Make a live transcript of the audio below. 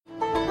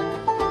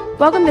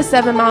Welcome to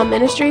 7 Mile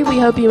Ministry. We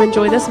hope you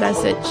enjoy this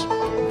message.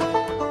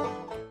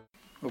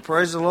 Well,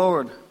 praise the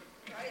Lord.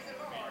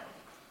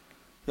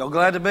 Y'all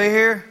glad to be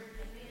here?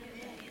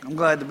 I'm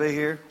glad to be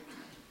here.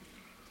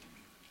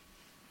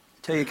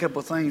 Tell you a couple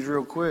of things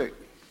real quick.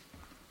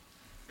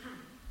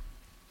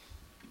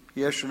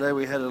 Yesterday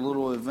we had a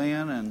little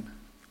event and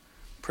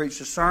preached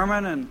a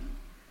sermon, and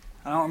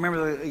I don't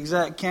remember the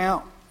exact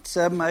count,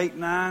 7, 8,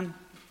 9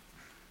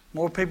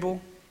 more people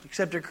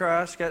accepted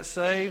Christ, got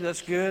saved.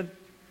 That's good.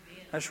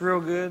 That's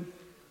real good.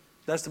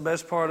 That's the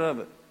best part of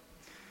it.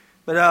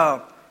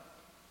 But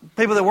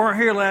people that weren't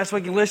here last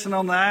week and listened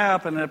on the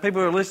app, and the people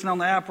who are listening on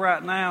the app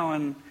right now,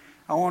 and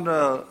I want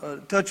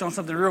to touch on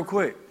something real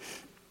quick.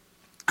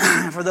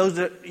 For those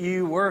that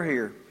you were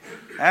here,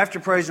 after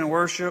praise and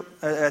worship,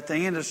 at the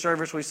end of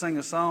service, we sing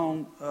a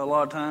song a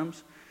lot of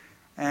times.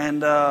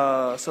 And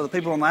so the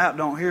people on the app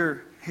don't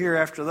hear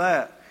after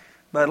that.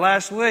 But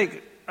last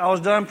week, I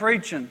was done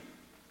preaching.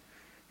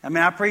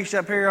 I preached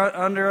up here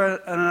under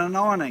an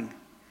anointing.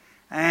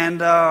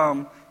 And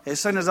as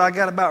soon as I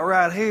got about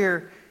right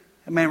here,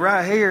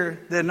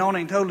 the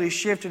anointing totally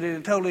shifted and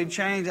it totally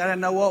changed. I didn't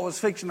know what was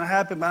fixing to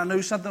happen, but I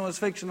knew something was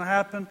fixing to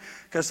happen.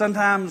 Because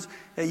sometimes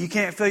you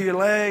can't feel your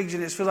legs,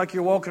 and it feels like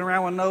you're walking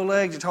around with no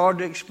legs. It's hard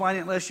to explain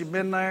it unless you've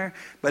been there.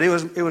 But it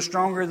was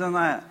stronger than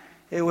that.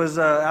 It was.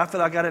 I feel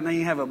like I didn't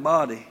even have a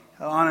body.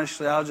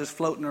 Honestly, I was just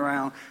floating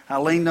around. I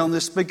leaned on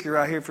this speaker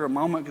right here for a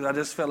moment because I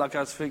just felt like I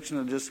was fixing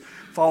to just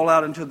fall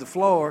out into the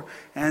floor.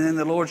 And then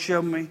the Lord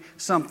showed me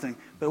something.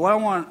 But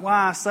why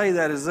I say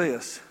that is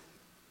this.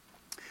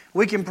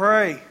 We can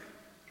pray,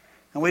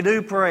 and we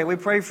do pray. We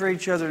pray for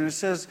each other, and it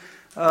says,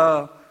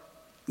 tell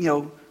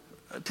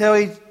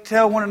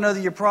one another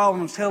your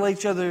problems, tell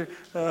each other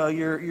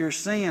your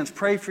sins,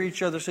 pray for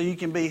each other so you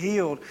can be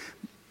healed.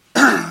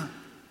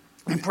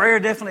 And prayer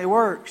definitely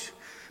works.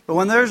 But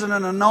when there's an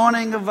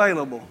anointing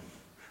available,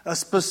 a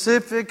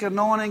specific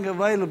anointing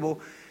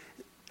available,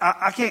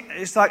 I can't.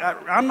 It's like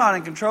I'm not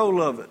in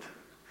control of it.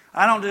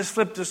 I don't just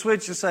flip the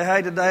switch and say,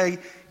 "Hey, today,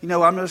 I'm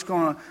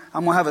gonna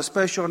have a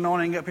special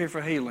anointing up here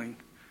for healing."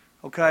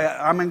 Okay,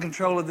 I'm in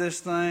control of this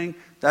thing.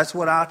 That's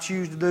what I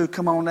choose to do.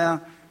 Come on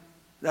down.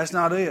 That's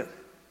not it.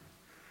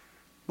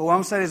 But what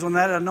I'm saying is, when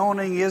that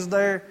anointing is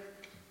there,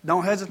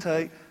 don't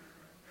hesitate,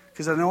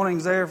 because the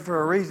anointing's there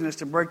for a reason. It's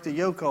to break the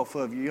yoke off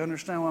of you. You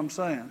understand what I'm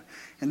saying?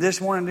 And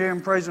this morning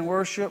during praise and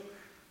worship,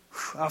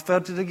 I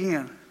felt it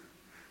again.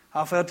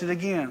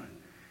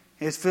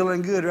 It's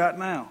feeling good right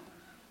now.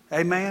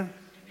 Amen.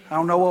 I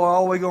don't know what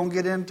all we're going to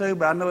get into,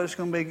 but I know it's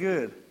going to be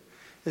good.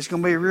 It's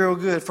going to be real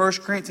good. 1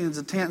 Corinthians,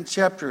 the 10th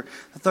chapter,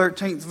 the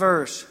 13th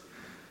verse.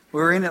 We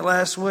were in it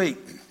last week.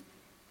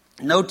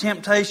 No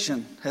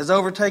temptation has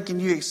overtaken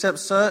you except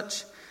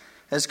such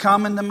as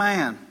common to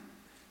man.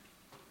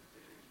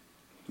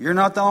 You're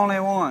not the only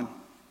one.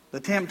 The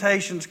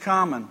temptation's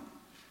common.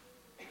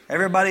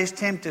 Everybody's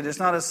tempted. It's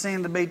not a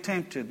sin to be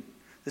tempted.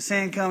 The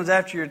sin comes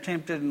after you're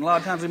tempted, and a lot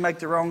of times we make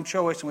the wrong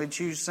choice and we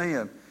choose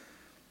sin.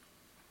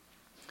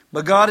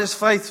 But God is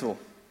faithful,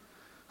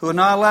 who will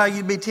not allow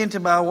you to be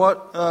tempted by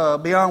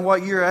beyond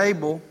what you're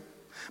able,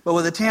 but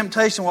with the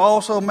temptation will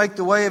also make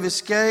the way of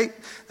escape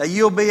that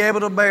you'll be able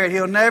to bear it.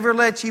 He'll never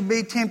let you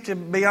be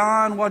tempted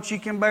beyond what you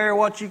can bear,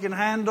 what you can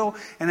handle,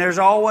 and there's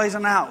always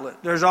an outlet.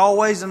 There's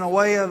always a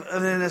way of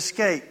an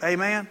escape.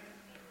 Amen?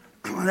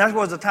 That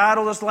was the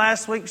title of this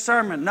last week's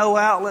sermon. No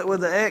outlet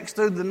with the X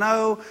through the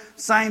no.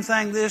 Same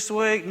thing this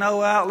week.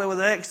 No outlet with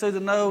the X through the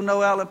no.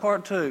 No outlet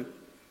part 2.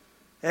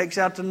 X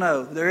out to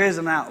no. There is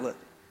an outlet.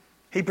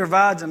 He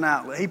provides an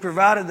outlet. He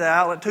provided the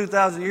outlet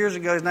 2,000 years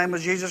ago. His name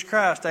was Jesus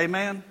Christ.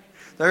 Amen?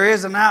 There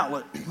is an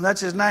outlet.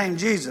 That's His name,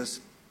 Jesus.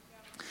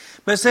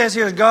 But it says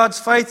here, God's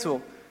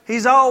faithful.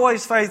 He's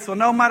always faithful,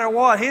 no matter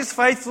what. His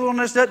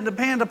faithfulness doesn't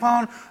depend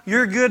upon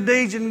your good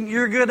deeds and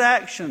your good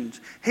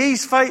actions.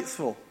 He's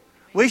faithful.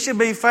 We should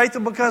be faithful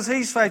because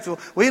He's faithful.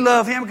 We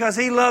love Him because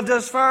He loved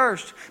us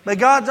first. But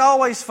God's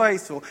always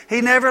faithful.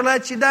 He never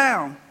lets you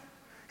down.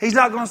 He's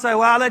not going to say,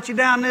 well, I let you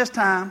down this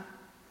time.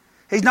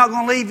 He's not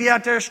going to leave you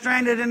out there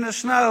stranded in the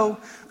snow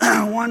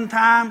one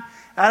time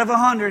out of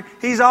 100.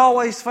 He's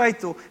always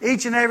faithful.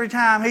 Each and every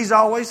time, He's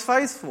always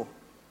faithful.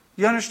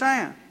 You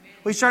understand?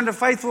 We serve a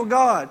faithful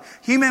God.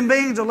 Human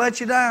beings will let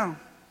you down.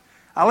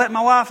 I let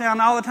my wife down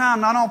all the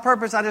time, not on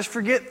purpose. I just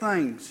forget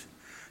things.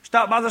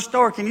 Stop by the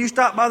store. Can you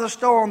stop by the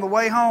store on the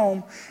way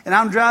home? And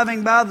I'm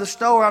driving by the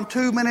store. I'm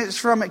 2 minutes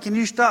from it. Can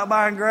you stop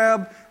by and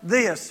grab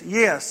this?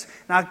 Yes.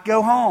 And I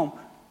go home.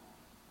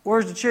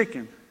 Where's the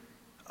chicken?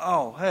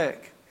 Oh,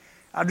 heck.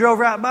 I drove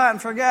right by it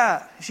and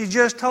forgot. She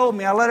just told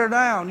me. I let her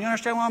down. You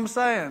understand what I'm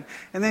saying?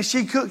 And then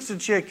she cooks the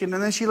chicken,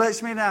 and then she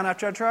lets me down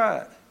after I try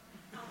it.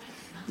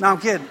 No, I'm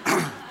kidding.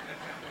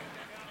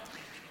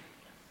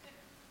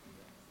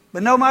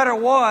 But no matter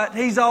what,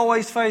 He's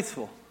always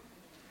faithful.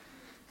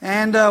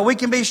 And we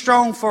can be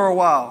strong for a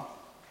while.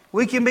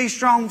 We can be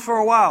strong for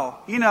a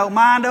while.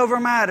 Mind over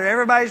matter.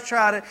 Everybody's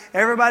tried it.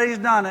 Everybody's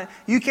done it.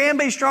 You can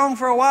be strong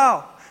for a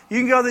while. You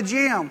can go to the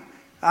gym.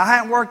 I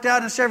haven't worked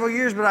out in several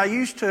years, but I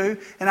used to.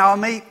 And I'll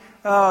meet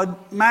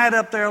Matt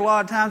up there a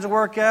lot of times to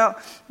work out.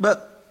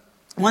 But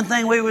one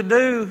thing we would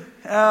do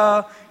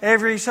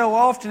every so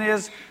often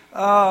is,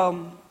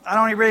 I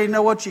don't even really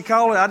know what you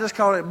call it. I just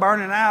call it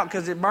burning out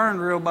because it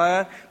burned real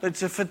bad. But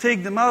to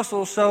fatigue the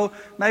muscles, so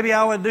maybe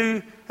I would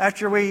do,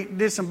 after we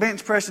did some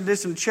bench press and did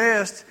some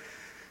chest,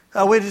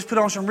 we just put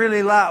on some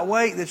really light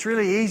weight that's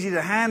really easy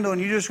to handle,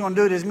 and you're just going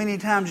to do it as many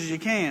times as you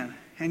can.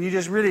 And you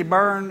just really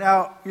burn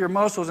out your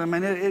muscles. I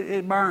mean,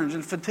 it burns.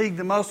 And fatigue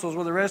the muscles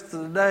with the rest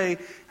of the day.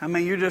 I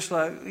mean, you're just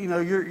like,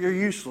 you're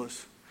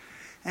useless.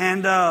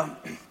 And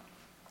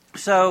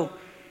so,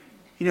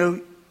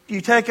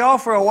 you take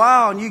off for a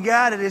while and you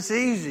got it. It's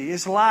easy.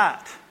 It's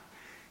light.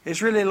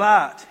 It's really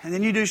light. And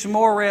then you do some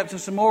more reps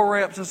and some more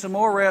reps and some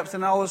more reps,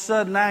 and all of a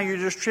sudden now you're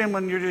just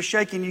trembling, you're just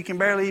shaking, you can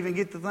barely even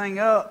get the thing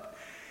up.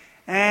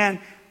 And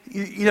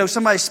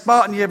somebody's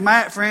spotting you,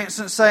 Matt, for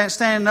instance,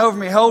 standing over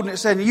me, holding it,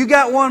 saying, "You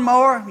got one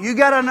more? You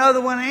got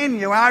another one in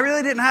you." Well, I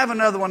really didn't have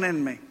another one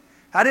in me.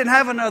 I didn't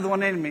have another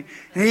one in me.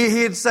 And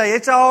he'd say,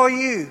 "It's all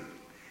you.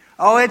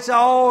 Oh, it's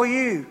all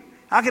you."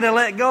 I could have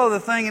let go of the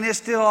thing and it's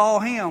still all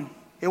him.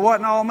 It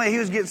wasn't all me. He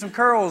was getting some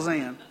curls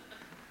in.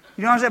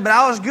 You know what I'm saying? But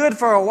I was good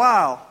for a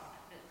while.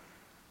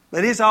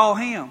 But it's all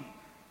him. And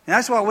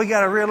that's what we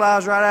got to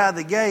realize right out of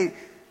the gate.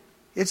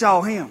 It's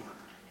all him.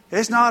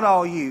 It's not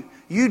all you.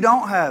 You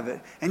don't have it.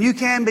 And you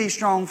can be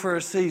strong for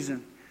a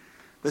season.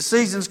 But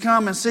seasons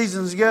come and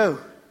seasons go.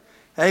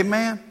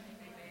 Amen?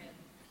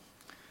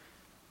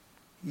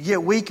 You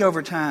get weak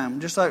over time.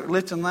 Just like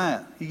lifting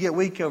that. You get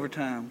weak over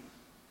time.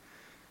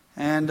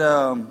 And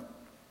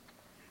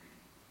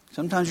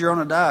sometimes you're on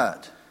a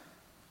diet.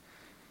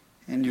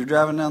 And you're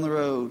driving down the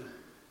road.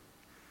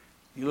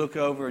 You look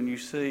over and you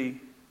see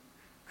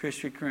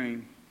Krispy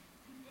Kreme.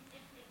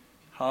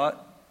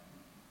 Hot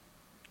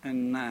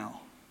and now.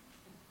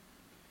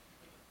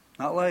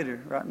 Not later,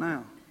 right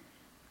now.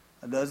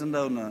 A dozen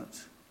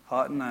donuts.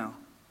 Hot and now.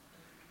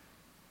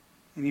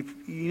 And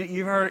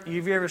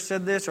you've ever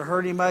said this or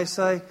heard anybody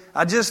say,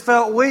 "I just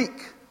felt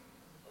weak.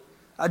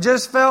 I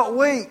just felt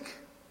weak."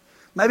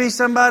 Maybe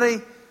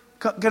somebody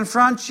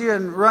confronts you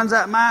and runs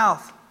that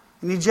mouth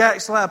and you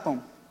jack slap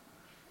them.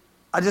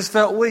 "I just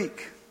felt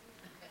weak.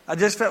 I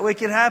just felt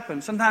weak." It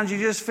happens. Sometimes you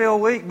just feel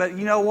weak, but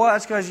you know what?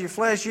 It's because your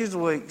flesh is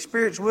weak.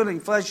 Spirit's willing,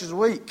 flesh is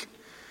weak.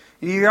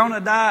 And you're on a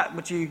diet,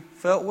 but you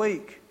felt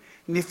weak.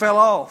 And you fell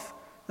off.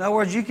 In other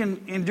words, you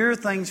can endure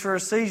things for a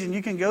season.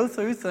 You can go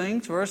through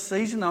things for a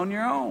season on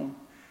your own.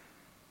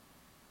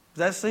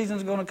 That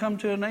season's going to come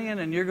to an end,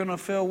 and you're going to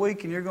feel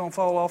weak, and you're going to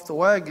fall off the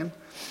wagon.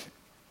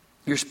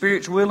 Your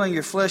spirit's willing,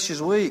 your flesh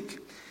is weak.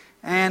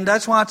 And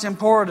that's why it's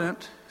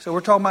important. So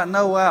we're talking about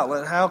no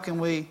outlet. How can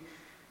we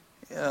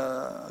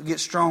get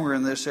stronger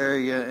in this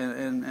area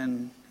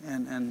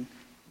and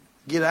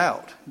get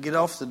out? Get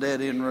off the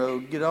dead end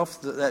road. Get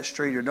off that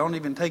street, or don't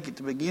even take it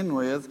to begin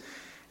with.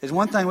 Is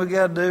one thing we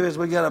got to do is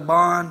we got to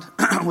bond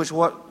with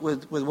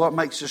what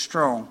makes us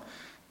strong.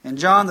 In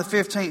John the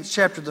 15th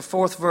chapter, the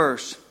 4th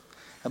verse,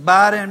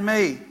 "Abide in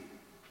me,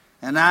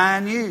 and I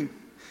in you.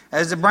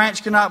 As the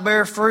branch cannot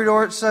bear fruit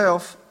of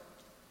itself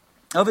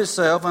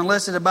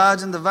unless it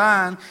abides in the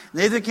vine,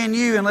 neither can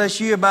you unless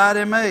you abide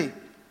in me.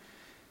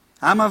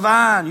 I'm a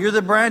vine, you're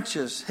the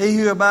branches. He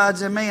who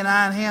abides in me and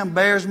I in him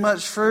bears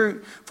much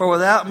fruit, for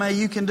without me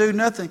you can do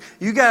nothing."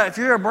 If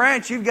you're a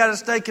branch, you've got to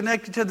stay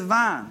connected to the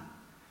vine.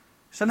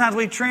 Sometimes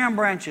we trim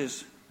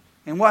branches,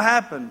 and what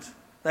happens?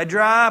 They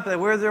dry up, they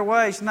wither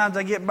away. Sometimes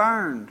they get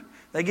burned.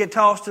 They get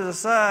tossed to the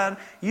side.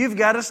 You've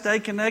got to stay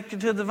connected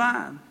to the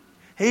vine.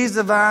 He's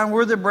the vine,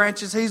 we're the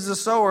branches, He's the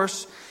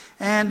source,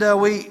 and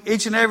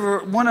each and every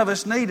one of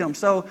us need Him.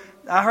 So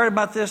I heard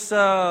about this,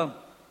 some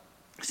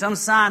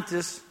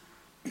scientist,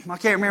 I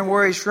can't remember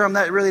where he's from,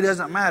 that really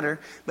doesn't matter,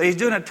 but he's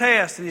doing a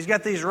test, and he's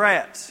got these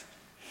rats.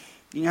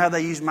 You know how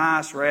they use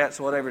mice, rats,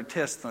 whatever, to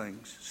test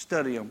things,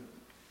 study them.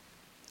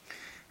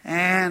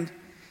 And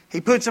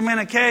he puts them in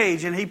a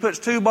cage, and he puts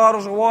 2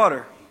 bottles of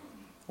water.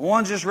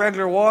 One's just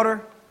regular water,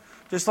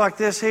 just like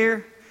this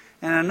here,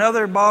 and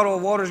another bottle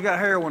of water's got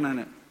heroin in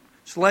it.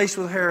 It's laced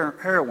with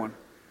heroin.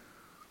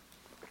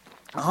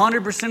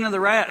 100% of the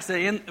rats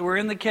that were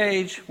in the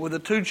cage with the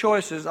 2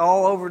 choices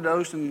all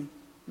overdosed and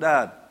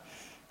died.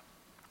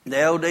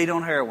 They OD'd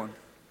on heroin.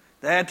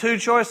 They had 2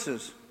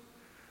 choices.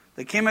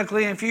 The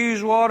chemically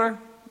infused water,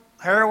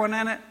 heroin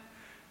in it,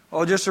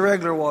 or just the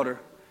regular water.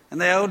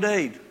 And they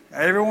OD'd.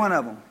 Every one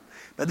of them.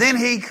 But then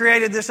he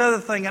created this other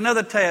thing,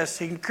 another test.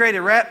 He created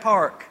Rat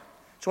Park.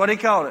 That's what he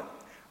called it.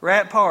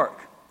 Rat Park.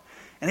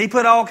 And he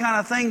put all kind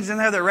of things in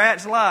there that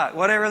rats like,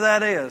 whatever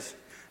that is.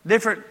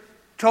 Different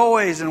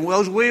toys and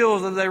those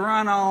wheels that they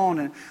run on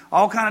and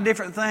all kind of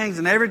different things.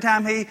 And every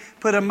time he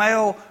put a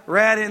male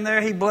rat in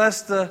there, he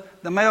blessed the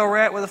male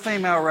rat with a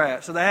female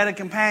rat. So they had a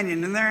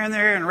companion in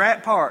there in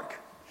Rat Park.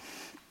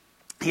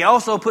 He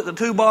also put the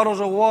 2 bottles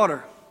of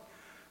water.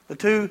 The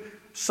 2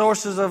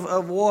 sources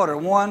of water.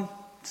 One,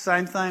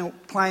 same thing,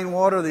 plain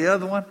water. The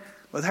other one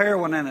with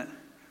heroin in it.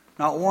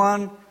 Not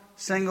one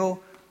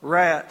single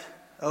rat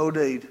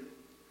OD'd.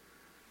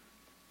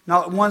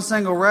 Not one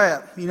single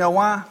rat. You know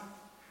why?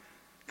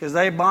 Because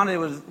they bonded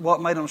with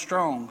what made them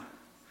strong.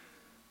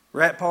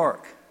 Rat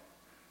Park.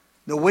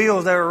 The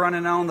wheels they were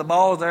running on, the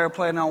balls they were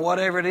playing on,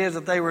 whatever it is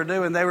that they were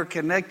doing, they were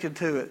connected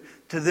to it,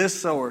 to this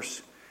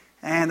source.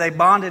 And they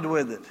bonded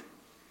with it.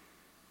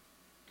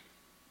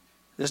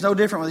 It's no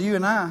different with you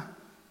and I.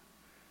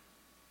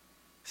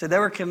 So they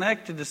were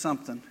connected to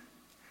something.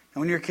 And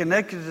when you're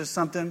connected to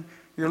something,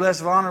 you're less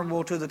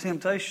vulnerable to the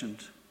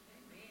temptations.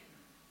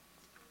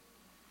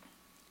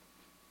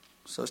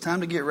 So it's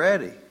time to get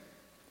ready.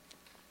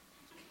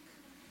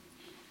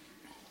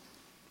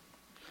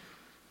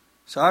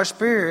 So our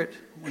spirit,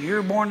 when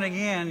you're born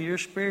again, your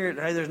spirit,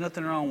 hey, there's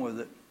nothing wrong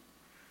with it.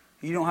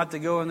 You don't have to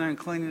go in there and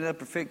clean it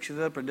up or fix it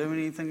up or do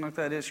anything like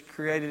that. It's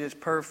created, it's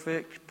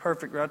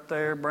perfect right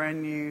there,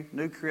 brand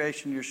new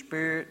creation, your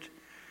spirit.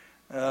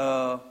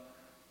 And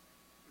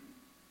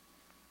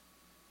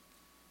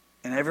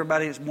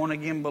everybody that's born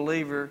again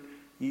believer,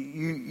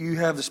 you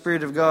have the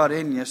Spirit of God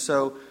in you.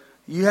 So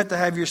you have to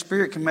have your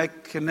spirit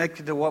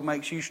connected to what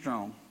makes you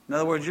strong. In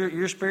other words,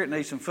 your spirit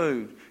needs some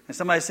food. And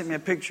somebody sent me a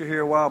picture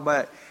here a while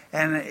back.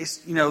 And it's,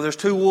 there's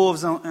two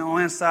wolves on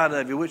the inside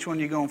of you. Which one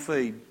are you going to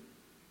feed?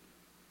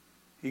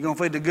 You going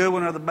to feed the good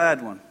one or the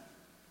bad one?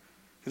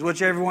 Because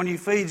whichever one you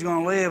feed is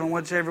going to live, and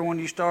whichever one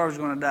you starve is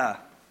going to die.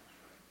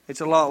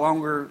 It's a lot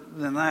longer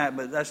than that,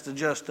 but that's the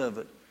gist of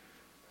it.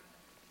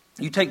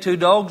 You take two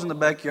dogs in the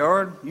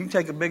backyard. You can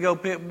take a big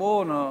old pit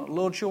bull and a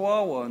little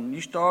chihuahua, and you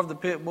starve the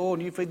pit bull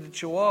and you feed the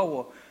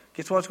chihuahua.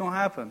 Guess what's going to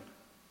happen?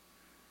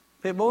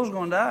 Pit bull's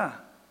going to die.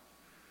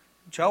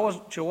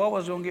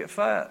 Chihuahua's going to get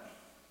fat.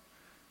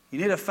 You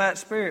need a fat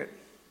spirit.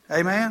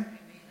 Amen?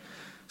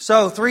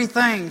 So 3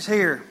 things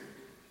here.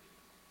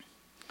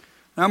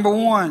 Number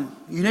 1,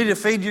 you need to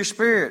feed your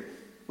spirit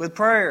with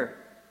prayer.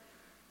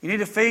 You need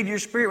to feed your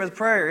spirit with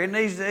prayer. It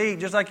needs to eat.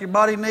 Just like your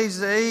body needs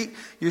to eat,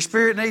 your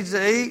spirit needs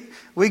to eat.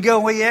 We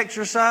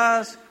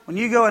exercise. When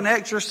you go and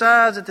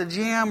exercise at the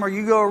gym, or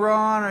you go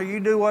run, or you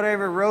do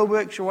whatever,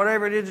 aerobics, or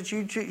whatever it is that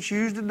you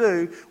choose to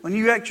do, when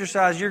you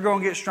exercise, you're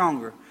going to get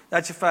stronger.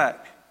 That's a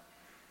fact.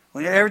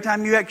 Every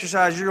time you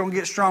exercise, you're going to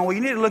get strong. Well,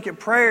 you need to look at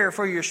prayer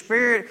for your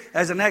spirit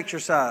as an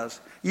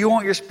exercise. You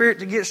want your spirit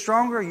to get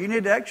stronger? You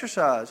need to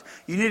exercise.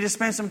 You need to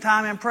spend some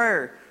time in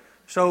prayer.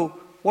 So,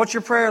 what's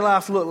your prayer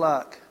life look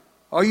like?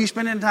 Are you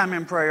spending time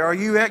in prayer? Are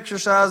you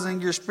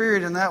exercising your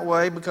spirit in that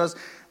way? Because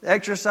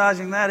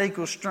exercising that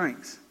equals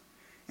strength.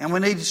 And we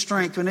need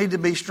strength. We need to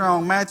be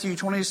strong. Matthew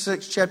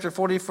 26, chapter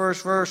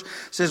 41st verse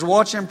says,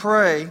 watch and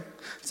pray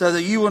so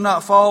that you will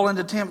not fall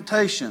into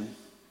temptation.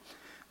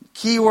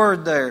 Key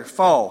word there,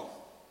 fall.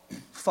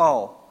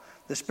 Fall.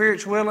 The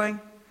spirit's willing,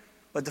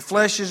 but the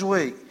flesh is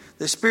weak.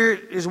 The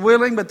spirit is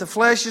willing, but the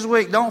flesh is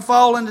weak. Don't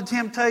fall into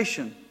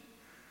temptation.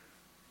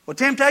 Well,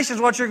 temptation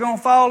is what you're going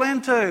to fall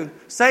into.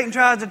 Satan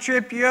tries to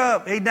trip you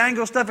up. He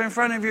dangles stuff in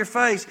front of your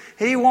face.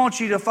 He wants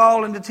you to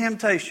fall into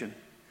temptation.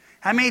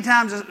 How many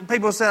times have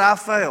people said, I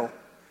fell?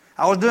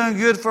 I was doing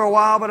good for a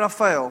while, but I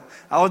fell.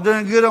 I was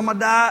doing good on my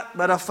diet,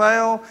 but I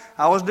fell.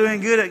 I was doing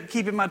good at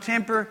keeping my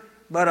temper,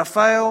 but I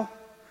fell.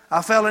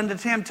 I fell into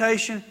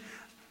temptation.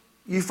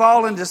 You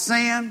fall into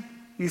sin.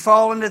 You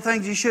fall into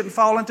things you shouldn't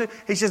fall into.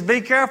 He says,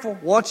 be careful.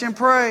 Watch and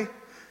pray.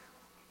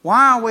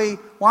 Why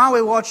are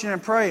we watching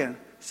and praying?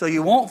 So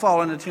you won't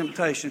fall into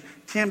temptation.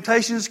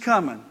 Temptation is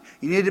coming.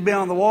 You need to be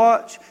on the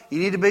watch. You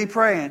need to be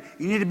praying.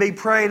 You need to be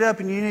prayed up,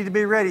 and you need to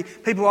be ready.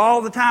 People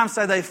all the time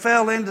say they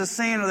fell into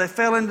sin, or they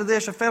fell into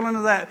this, or fell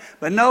into that.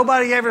 But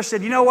nobody ever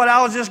said, you know what,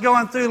 I was just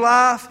going through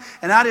life,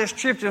 and I just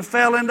tripped and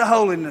fell into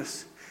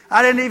holiness.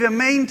 I didn't even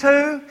mean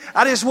to.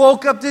 I just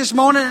woke up this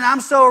morning, and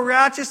I'm so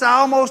righteous, I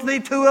almost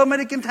need 2 of them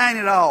to contain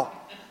it all.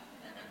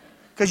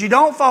 Because you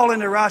don't fall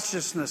into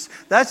righteousness.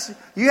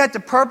 You have to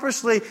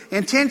purposely,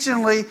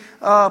 intentionally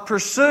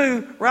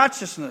pursue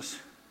righteousness.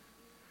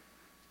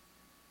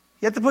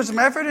 You have to put some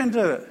effort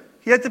into it.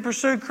 You have to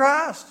pursue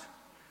Christ.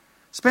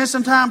 Spend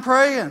some time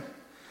praying.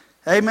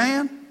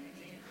 Amen?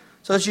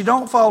 So that you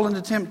don't fall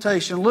into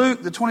temptation.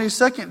 Luke, the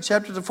 22nd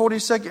chapter, the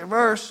 42nd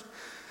verse.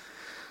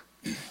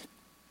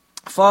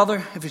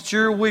 Father, if it's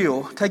your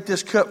will, take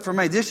this cup from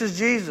me. This is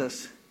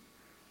Jesus.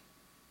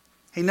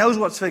 He knows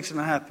what's fixing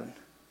to happen.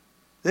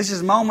 This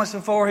is moments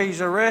before he's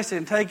arrested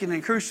and taken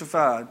and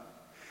crucified.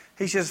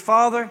 He says,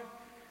 Father,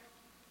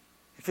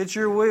 if it's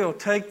your will,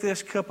 take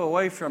this cup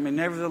away from me.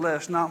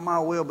 Nevertheless, not my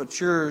will, but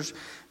yours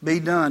be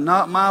done.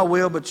 Not my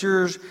will, but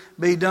yours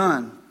be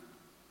done.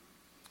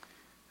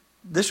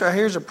 This right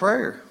here is a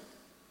prayer.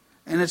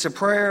 And it's a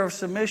prayer of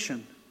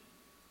submission.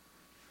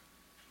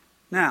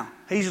 Now,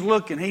 he's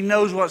looking. He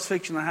knows what's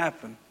fixing to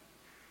happen.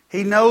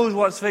 He knows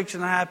what's fixing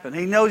to happen.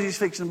 He knows he's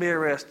fixing to be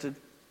arrested.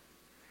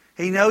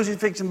 He knows he's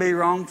fixing to be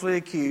wrongfully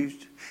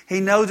accused. He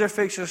knows they're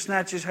fixing to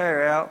snatch his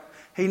hair out.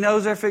 He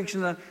knows they're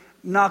fixing to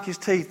knock his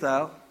teeth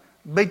out,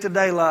 beat the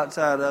daylights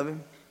out of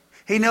him.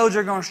 He knows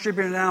they're going to strip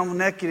him down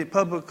naked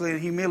publicly and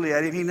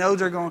humiliate him. He knows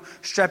they're going to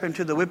strap him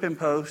to the whipping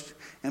post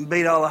and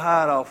beat all the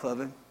hide off of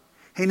him.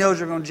 He knows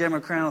they're going to jam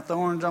a crown of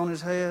thorns on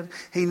his head.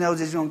 He knows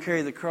he's going to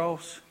carry the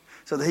cross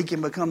so that he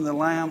can become the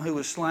Lamb who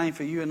was slain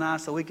for you and I,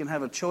 so we can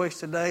have a choice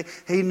today.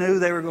 He knew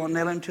they were going to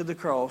nail him to the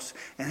cross,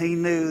 and he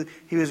knew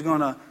he was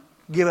going to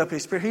give up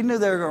his spirit. He knew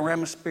they were going to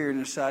ram a spear in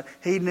his side.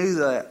 He knew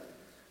that.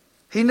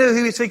 He knew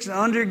he was fixing to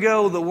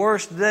undergo the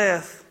worst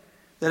death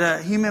that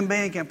a human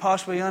being can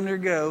possibly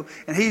undergo.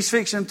 And he's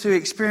fixing to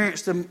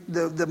experience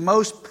the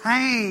most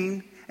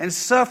pain and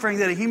suffering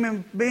that a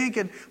human being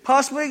could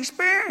possibly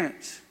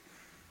experience.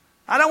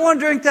 I don't want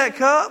to drink that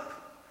cup.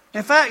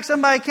 In fact,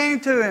 somebody came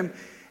to him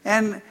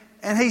and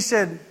he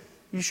said,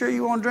 "You sure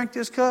you want to drink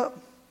this cup?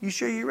 You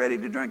sure you're ready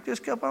to drink this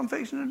cup I'm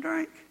fixing to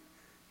drink?"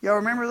 Y'all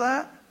remember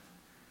that?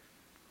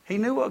 He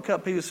knew what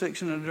cup he was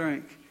fixing to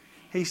drink.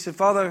 He said,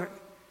 "Father,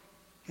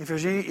 if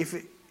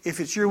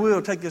it's your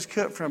will, take this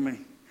cup from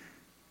me.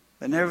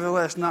 But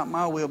nevertheless, not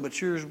my will, but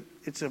yours."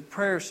 It's a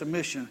prayer of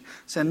submission.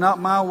 Saying, "Not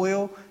my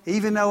will,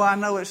 even though I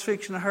know it's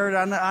fixing to hurt,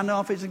 I know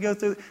I'm fixing to go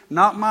through it.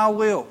 Not my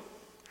will,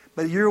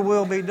 but your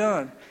will be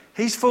done."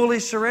 He's fully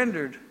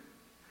surrendered.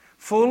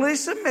 Fully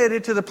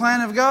submitted to the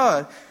plan of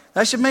God.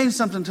 That should mean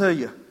something to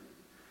you.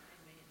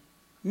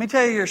 Let me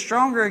tell you, you're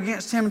stronger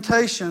against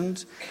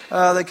temptations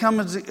that come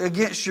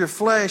against your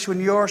flesh when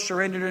you are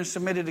surrendered and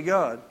submitted to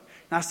God.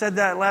 And I said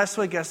that last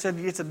week. I said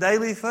it's a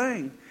daily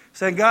thing.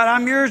 Say, "God,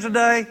 I'm yours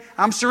today.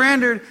 I'm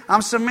surrendered.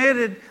 I'm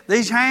submitted.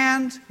 These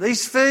hands,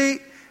 these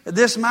feet,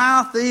 this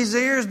mouth, these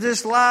ears,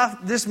 this life,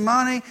 this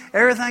money,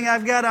 everything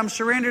I've got, I'm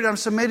surrendered. I'm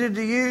submitted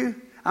to you.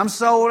 I'm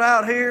sold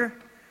out here."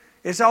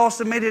 It's all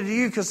submitted to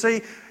you because,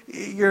 see,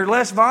 you're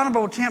less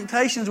vulnerable to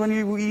temptations when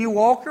you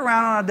walk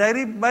around on a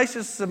daily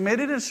basis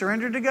submitted and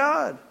surrendered to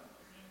God.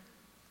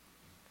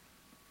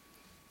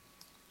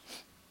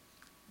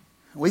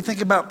 We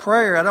think about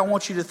prayer. I don't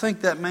want you to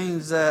think that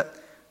means that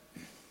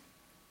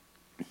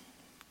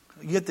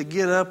you have to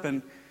get up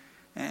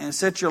and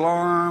set your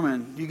alarm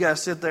and you got to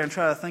sit there and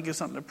try to think of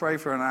something to pray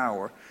for an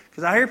hour.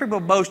 Because I hear people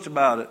boast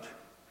about it.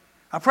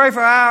 I pray for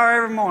an hour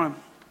every morning.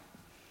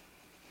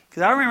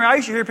 Because I remember I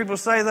used to hear people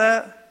say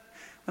that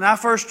when I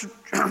first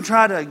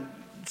tried to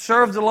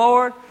serve the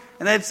Lord.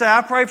 And they'd say,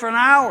 "I pray for an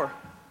hour."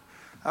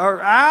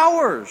 Or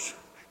hours.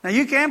 Now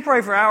you can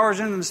pray for hours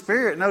in the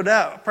Spirit, no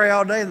doubt. Pray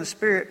all day in the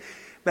Spirit.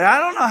 But I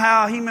don't know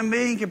how a human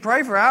being can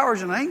pray for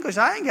hours in English.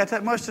 I ain't got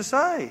that much to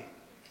say.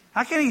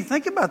 I can't even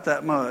think about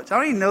that much. I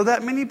don't even know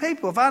that many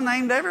people. If I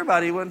named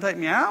everybody, it wouldn't take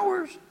me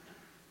hours.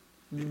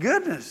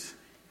 Goodness.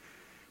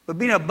 But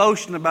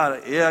boasting about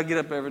it. "Yeah, I get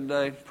up every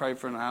day, pray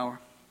for an hour.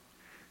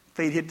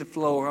 Feet hit the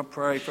floor, I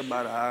pray for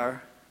about an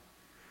hour."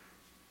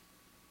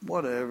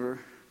 Whatever.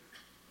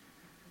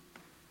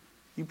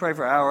 You pray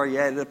for an hour, you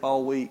add it up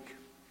all week.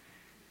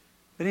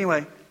 But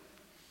anyway,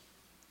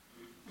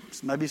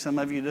 maybe some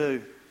of you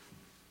do.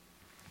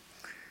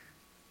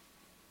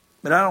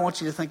 But I don't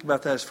want you to think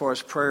about that as far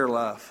as prayer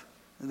life.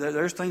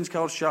 There's things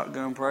called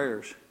shotgun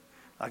prayers.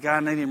 Like, I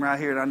need him right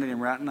here and I need him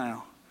right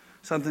now.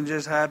 Something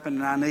just happened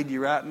and I need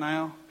you right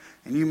now.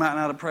 And you might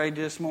not have prayed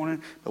this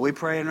morning, but we're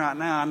praying right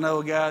now. I know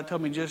a guy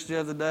told me just the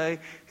other day,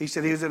 he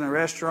said he was in a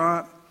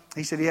restaurant.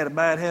 He said he had a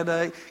bad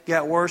headache,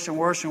 got worse and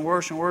worse and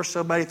worse and worse.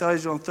 So bad he thought he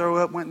was going to throw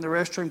up, went in the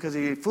restroom because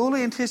he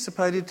fully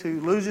anticipated to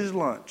lose his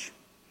lunch.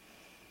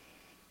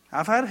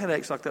 I've had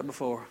headaches like that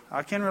before.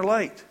 I can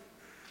relate.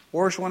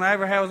 Worst one I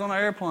ever had was on an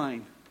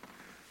airplane.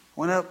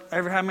 Went up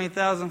ever how many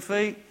thousand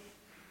feet.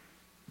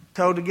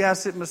 Told the guy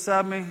sitting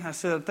beside me, I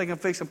said, "I think I'm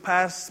fixing to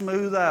pass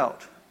smooth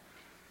out.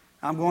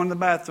 I'm going to the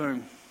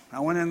bathroom." I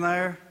went in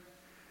there.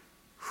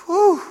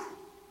 Whew.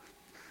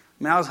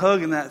 I was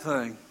hugging that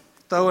thing,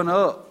 throwing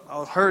up. I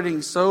was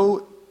hurting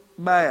so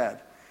bad.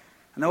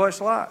 I know what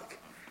it's like.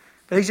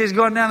 But he's just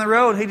going down the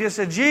road. He just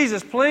said,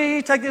 "Jesus,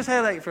 please take this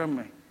headache from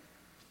me.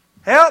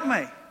 Help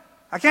me.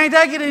 I can't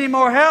take it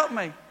anymore. Help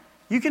me."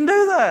 You can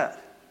do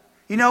that.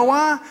 You know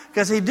why?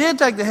 Because he did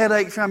take the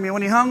headache from you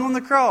when he hung on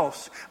the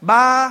cross.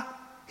 By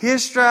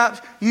his stripes,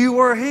 you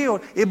were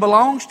healed. It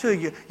belongs to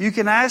you. You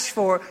can ask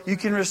for it. You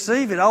can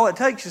receive it. All it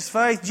takes is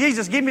faith.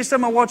 "Jesus, give me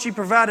some of what you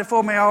provided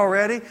for me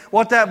already.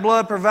 What that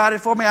blood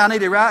provided for me. I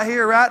need it right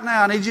here, right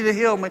now. I need you to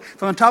heal me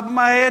from the top of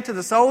my head to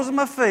the soles of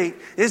my feet.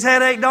 This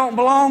headache don't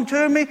belong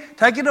to me.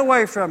 Take it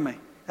away from me."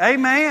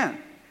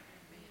 Amen.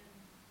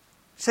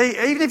 See,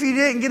 even if you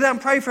didn't get up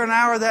and pray for an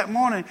hour that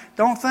morning,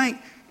 don't think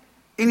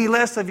any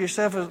less of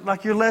yourself as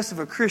like you're less of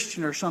a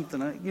Christian or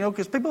something.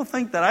 Because people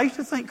think that. I used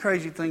to think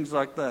crazy things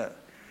like that.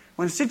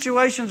 When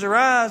situations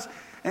arise,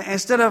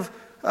 instead of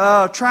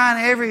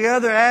trying every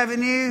other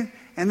avenue,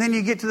 and then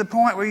you get to the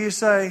point where you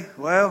say,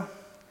 "Well,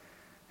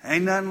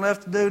 ain't nothing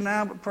left to do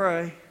now but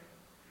pray."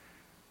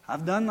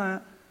 I've done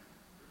that.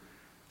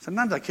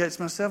 Sometimes I catch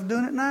myself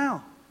doing it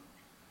now.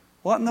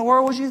 What in the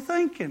world was you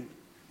thinking?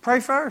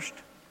 Pray first.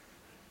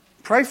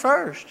 Pray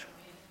first.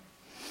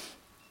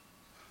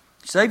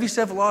 Save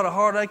yourself a lot of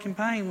heartache and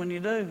pain when you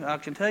do, I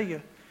can tell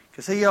you.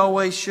 Because He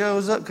always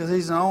shows up because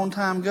He's an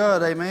on-time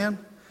God, amen?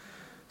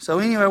 So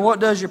anyway, what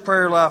does your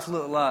prayer life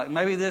look like?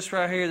 Maybe this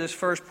right here, this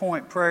first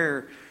point,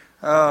 prayer.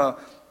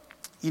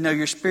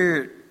 Your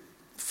spirit,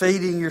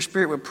 feeding your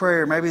spirit with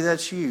prayer. Maybe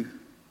that's you.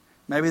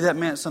 Maybe that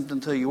meant something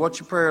to you. What's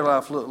your prayer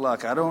life look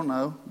like? I don't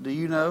know. Do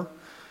you know?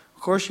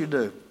 Of course you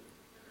do.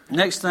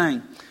 Next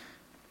thing,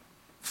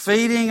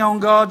 feeding on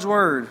God's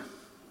Word.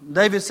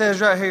 David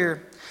says right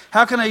here,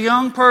 "How can a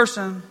young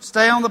person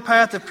stay on the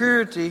path of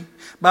purity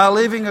by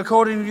living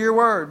according to your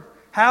Word?"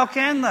 How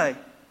can they?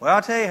 Well,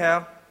 I'll tell you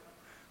how.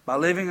 By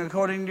living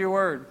according to your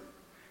word.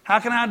 How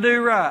can I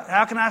do right?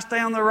 How can I stay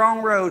on the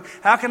wrong road?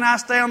 How can I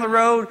stay on the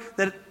road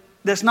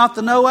that's not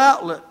the no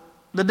outlet,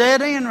 the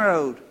dead end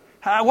road?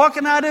 What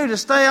can I do to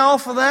stay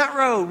off of that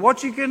road?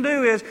 What you can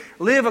do is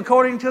live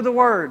according to the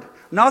word,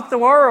 not the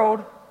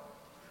world.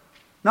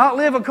 Not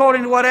live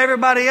according to what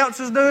everybody else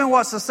is doing,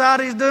 what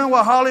society's doing,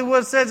 what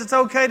Hollywood says it's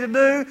okay to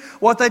do,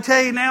 what they tell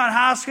you now in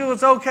high school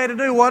it's okay to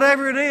do,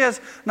 whatever it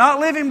is. Not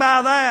living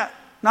by that.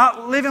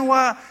 Not living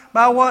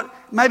by what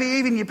maybe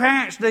even your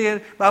parents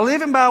did. By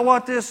living by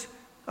what this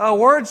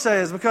word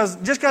says. Because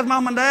just because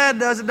mom and dad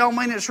does it don't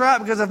mean it's right.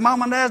 Because if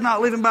mom and dad's not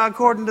living by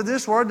according to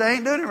this word, they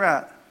ain't doing it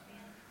right.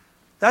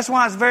 That's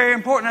why it's very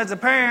important as a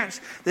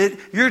parent that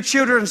your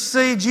children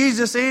see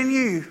Jesus in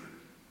you.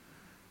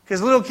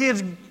 Because little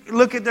kids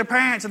look at their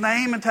parents and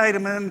they imitate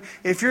them. And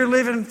if you're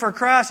living for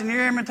Christ and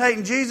you're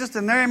imitating Jesus,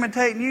 then they're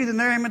imitating you, then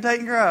they're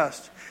imitating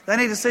Christ. They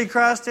need to see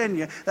Christ in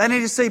you. They need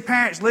to see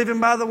parents living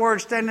by the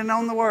Word, standing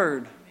on the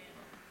Word.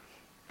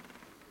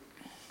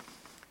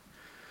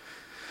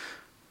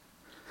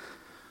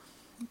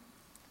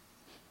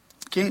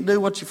 Can't do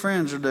what your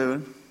friends are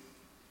doing.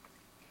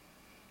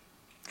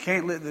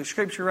 The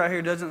Scripture right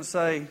here doesn't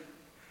say,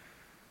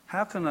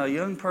 how can a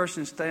young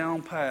person stay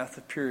on path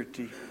of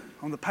purity,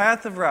 on the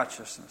path of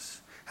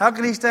righteousness? How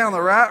can he stay on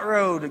the right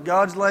road that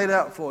God's laid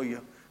out for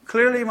you,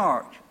 clearly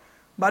marked,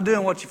 by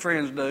doing what your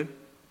friends do?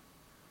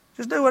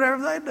 Just do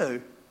whatever they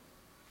do.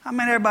 I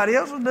mean, everybody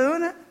else is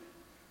doing it.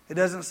 It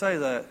doesn't say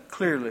that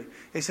clearly.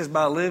 It says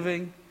by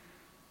living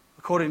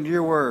according to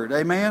your word.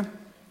 Amen?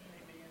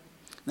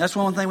 That's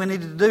one thing we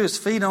need to do is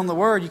feed on the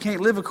Word. You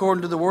can't live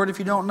according to the Word if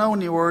you don't know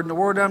any Word. And the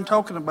Word I'm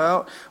talking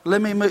about, let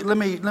me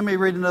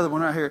read another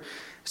one right here. It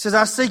says,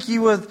 I seek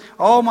you with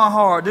all my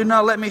heart. Do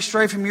not let me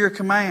stray from your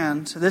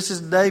commands. This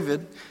is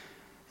David.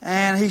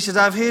 And he says,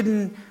 I've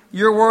hidden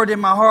your word in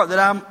my heart that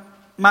I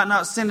might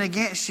not sin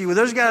against you. Well,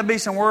 there's got to be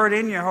some word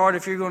in your heart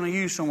if you're going to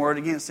use some word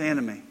against the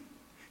enemy.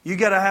 You've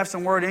got to have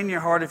some word in your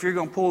heart if you're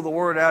going to pull the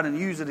word out and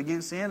use it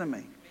against the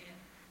enemy.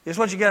 It's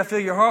what you got to fill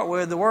your heart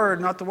with, the Word,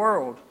 not the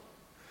world.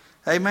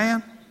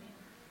 Amen?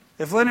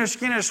 If Leonard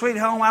Skinner's Sweet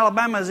Home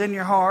Alabama is in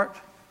your heart,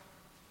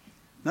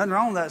 nothing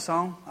wrong with that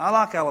song. I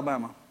like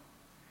Alabama.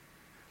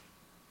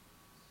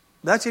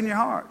 That's in your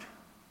heart.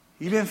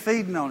 You've been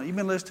feeding on it. You've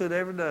been listening to it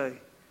every day.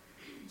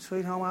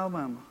 Sweet Home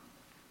Alabama.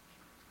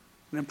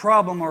 And the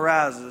problem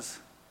arises.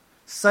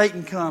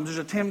 Satan comes. There's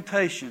a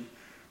temptation.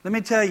 Let me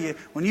tell you,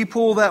 when you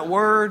pull that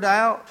word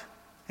out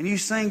and you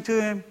sing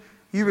to him,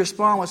 you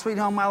respond with Sweet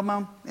Home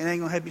Alabama, it ain't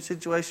going to help your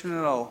situation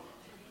at all.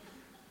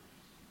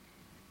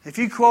 If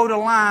you quote a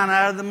line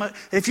out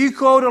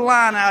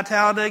of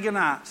Talladega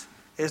Nights,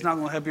 it's not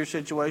going to help your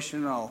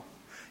situation at all.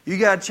 You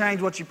got to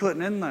change what you're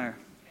putting in there.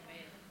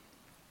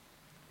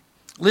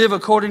 Live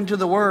according to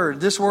the Word.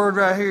 This word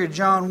right here,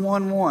 John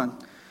 1:1.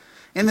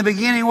 In the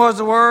beginning was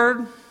the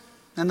Word,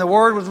 and the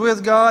Word was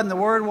with God, and the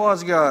Word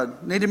was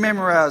God. Need to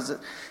memorize it.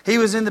 He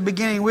was in the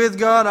beginning with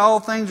God. All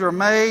things were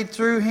made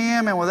through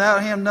Him, and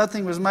without Him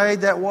nothing was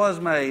made that was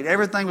made.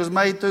 Everything was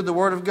made through the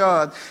Word of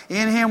God.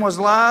 In Him was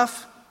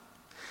life,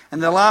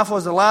 and the life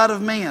was the light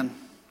of men.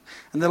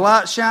 And the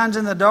light shines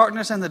in the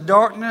darkness, and the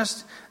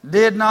darkness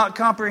did not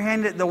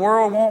comprehend it. The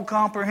world won't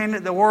comprehend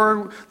it. The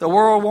world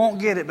won't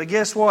get it. But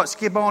guess what?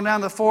 Skip on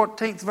down to the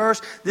 14th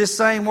verse. This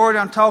same Word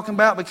I'm talking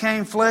about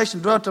became flesh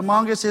and dwelt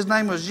among us. His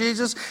name was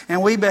Jesus.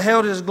 And we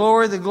beheld His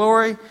glory, the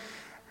glory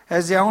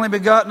as the only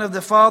begotten of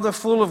the Father,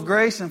 full of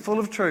grace and full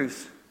of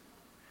truth.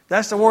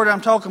 That's the Word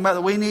I'm talking about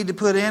that we need to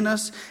put in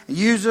us and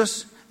use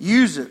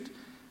it.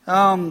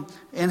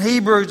 In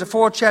Hebrews, the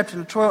 4th chapter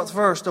and the 12th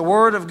verse, the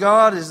Word of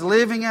God is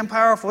living and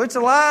powerful. It's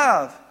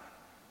alive.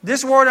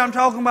 This Word I'm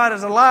talking about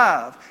is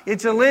alive.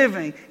 It's a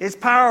living. It's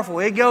powerful.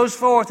 It goes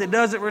forth. It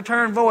doesn't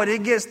return void.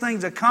 It gets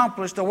things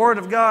accomplished. The Word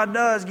of God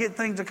does get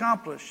things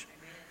accomplished.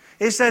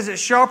 It says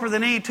it's sharper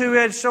than any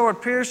two-edged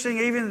sword, piercing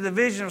even the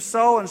division of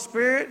soul and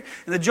spirit,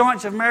 and the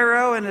joints of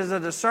marrow, and is a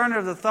discerner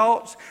of the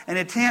thoughts and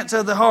intents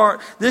of the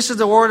heart. This is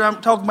the Word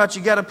I'm talking about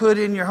you got to put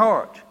in your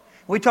heart.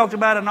 We talked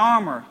about an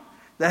armor,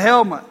 the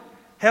helmet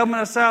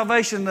of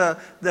salvation,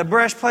 the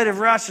breastplate of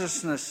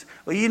righteousness.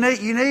 Well, you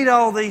need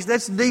all these.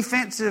 That's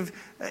defensive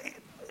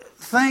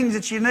things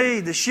that you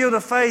need. The shield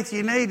of faith,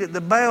 you need it.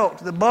 The belt,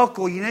 the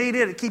buckle, you need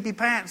it to keep your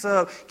pants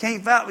up.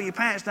 Can't fight with your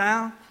pants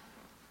down.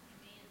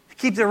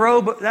 Keep the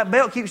robe. That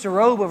belt keeps the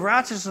robe of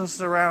righteousness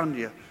around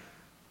you.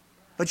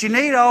 But you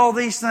need all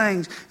these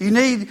things. You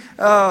need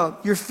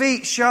your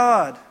feet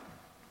shod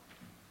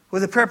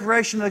with the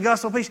preparation of the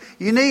gospel of peace.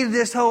 You need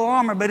this whole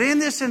armor. But in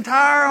this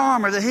entire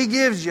armor that He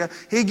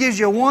gives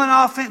you one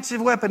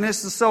offensive weapon.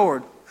 It's the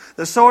sword.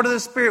 The sword of the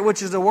Spirit,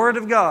 which is the Word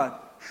of God.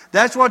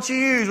 That's what you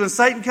use when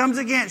Satan comes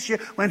against you,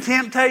 when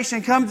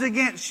temptation comes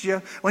against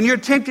you, when you're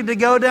tempted to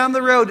go down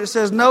the road that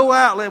says no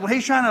outlet, when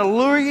he's trying to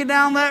lure you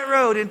down that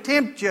road and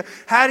tempt you.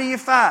 How do you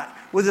fight?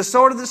 With the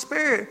sword of the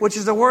Spirit, which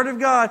is the Word of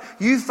God.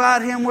 You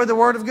fight him with the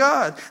Word of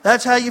God.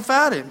 That's how you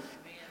fight him.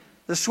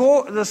 The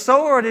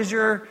sword is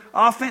your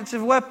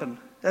offensive weapon.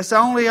 That's the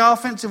only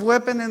offensive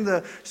weapon in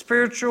the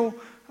spiritual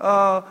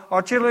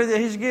artillery that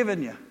He's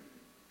given you.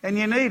 And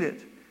you need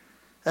it.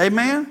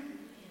 Amen?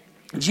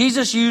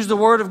 Jesus used the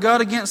Word of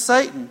God against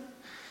Satan.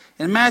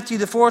 In Matthew,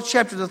 the 4th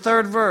chapter, the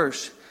 3rd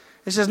verse,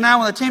 it says, Now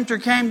when the tempter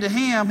came to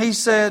Him, He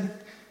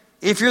said,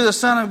 If you're the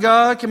Son of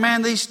God,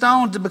 command these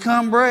stones to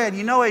become bread.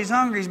 You know He's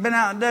hungry. He's been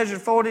out in the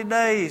desert 40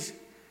 days.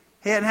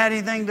 He hadn't had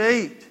anything to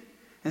eat.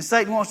 And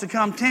Satan wants to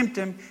come tempt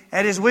Him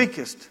at his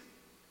weakest.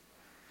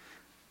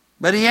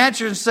 But He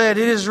answered and said,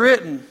 It is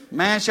written,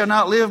 Man shall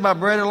not live by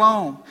bread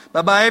alone,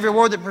 but by every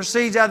word that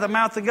proceeds out of the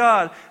mouth of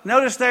God.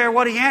 Notice there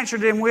what He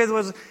answered him with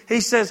was,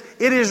 He says,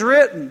 It is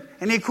written.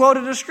 And He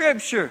quoted a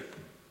scripture.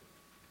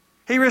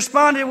 He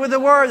responded with the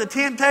word. The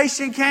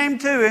temptation came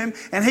to him,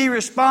 and he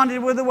responded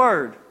with the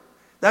word.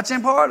 That's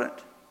important.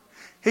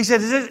 He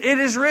said, It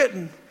is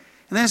written.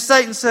 And then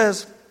Satan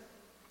says,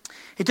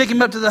 He took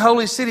him up to the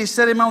holy city,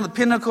 set him on the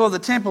pinnacle of the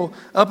temple,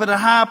 up at a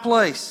high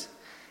place.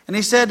 And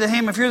He said to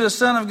him, If you're the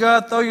Son of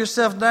God, throw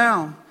yourself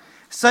down.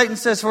 Satan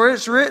says, For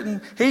it's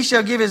written, He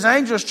shall give His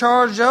angels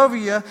charge over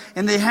you,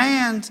 in their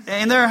hands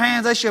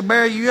they shall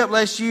bear you up,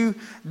 lest you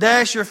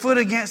dash your foot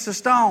against a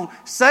stone.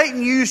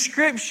 Satan used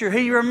Scripture.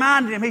 He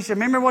reminded him. He said,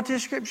 Remember what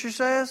this Scripture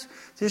says?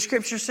 This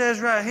Scripture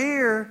says right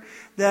here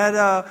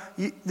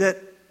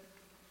that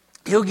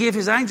He'll give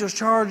His angels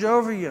charge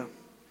over you.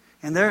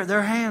 And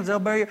their hands, they'll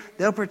bear you,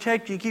 they'll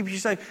protect you, keep you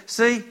safe.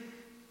 See,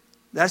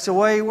 that's the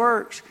way He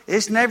works.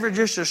 It's never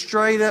just a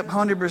straight up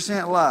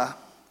 100% lie.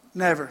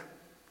 Never.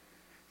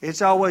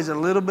 It's always a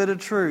little bit of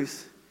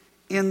truth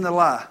in the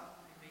lie.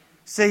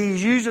 See,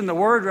 He's using the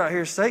word right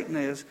here, Satan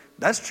is.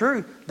 That's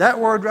true. That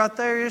word right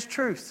there is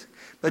truth.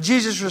 But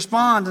Jesus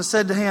responds and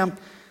said to him,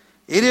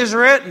 It is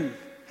written.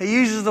 He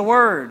uses the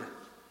word.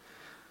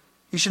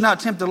 You should not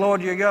tempt the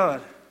Lord your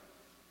God.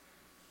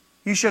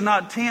 You shall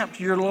not tempt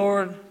the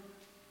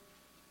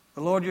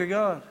Lord your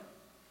God.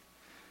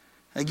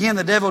 Again,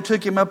 the devil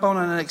took him up on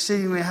an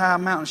exceedingly high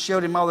mountain,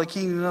 showed him all the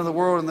kingdoms of the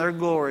world and their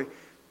glory,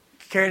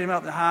 carried him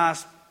up to the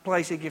highest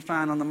place he could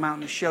find on the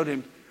mountain, and showed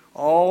him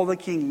all the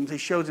kingdoms. He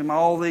showed him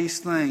all these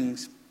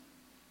things.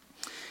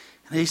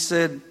 And He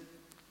said,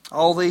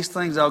 All these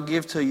things I'll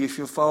give to you if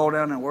you'll fall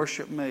down and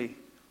worship me.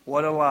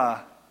 What a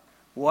lie.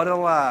 What a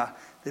lie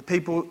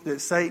that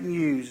Satan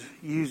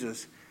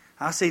uses.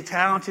 I see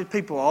talented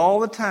people all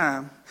the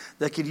time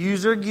that could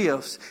use their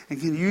gifts and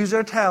can use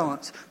their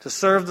talents to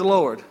serve the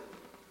Lord.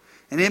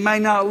 And it may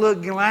not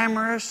look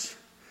glamorous.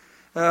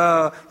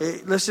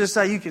 Let's just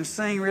say you can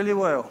sing really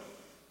well.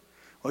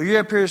 Well, you're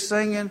up here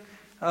singing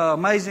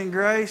Amazing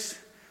Grace.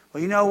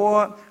 Well, you know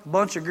what? A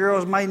bunch of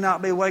girls may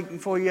not be waiting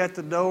for you at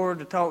the door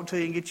to talk to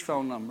you and get your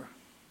phone number.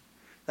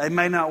 They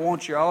may not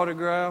want your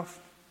autograph.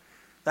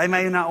 They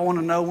may not want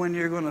to know when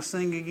you're going to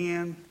sing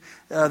again.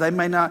 They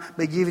may not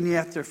be giving you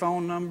out their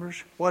phone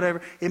numbers,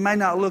 whatever. It may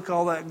not look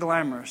all that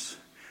glamorous.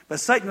 But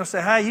Satan will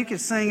say, Hey, you can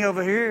sing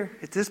over here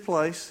at this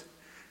place.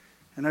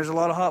 And there's a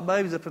lot of hot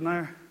babies up in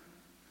there.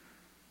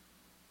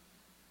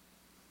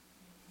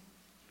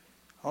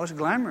 Oh, it's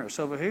glamorous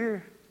over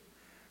here.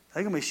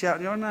 They're going to be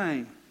shouting your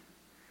name.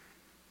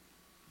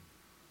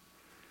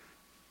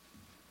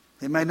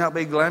 It may not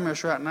be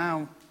glamorous right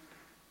now,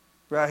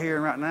 right here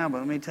and right now, but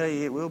let me tell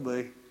you, it will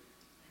be.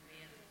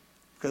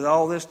 Because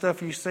all this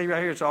stuff you see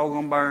right here, it's all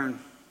going to burn.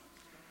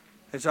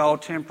 It's all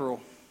temporal.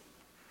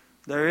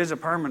 There is a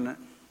permanent,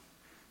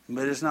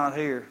 but it's not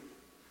here.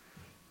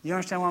 You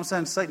understand what I'm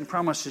saying? Satan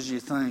promises you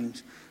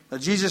things.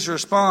 But Jesus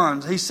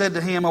responds. He said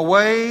to him,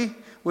 Away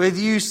with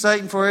you,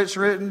 Satan, for it's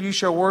written, You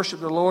shall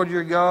worship the Lord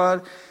your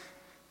God,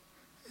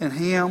 and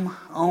Him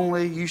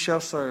only you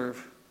shall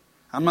serve.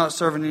 I'm not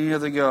serving any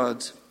other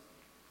gods.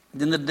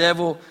 Then the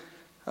devil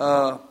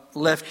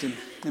left him,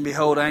 and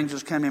behold,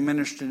 angels came and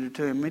ministered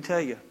to him. Let me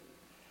tell you,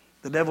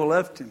 the devil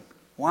left him.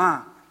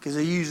 Why? Because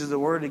he uses the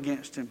word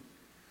against him.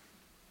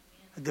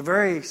 At the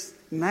very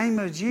name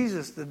of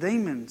Jesus, the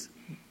demons,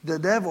 the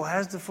devil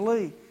has to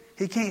flee.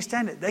 He can't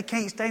stand it. They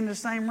can't stay in the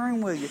same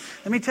room with you.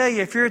 Let me tell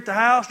you, if you're at the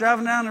house,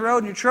 driving down the road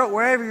in your truck,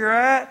 wherever you're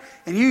at,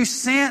 and you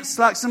sense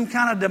like some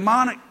kind of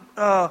demonic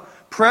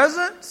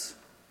presence,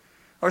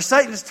 or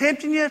Satan's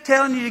tempting you,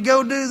 telling you to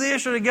go do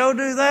this or to go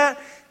do that,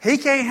 he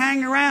can't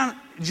hang around.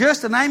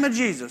 Just the name of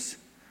Jesus.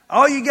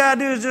 All you got to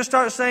do is just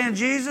start saying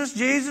Jesus,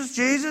 Jesus,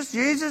 Jesus,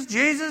 Jesus,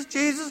 Jesus,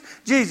 Jesus,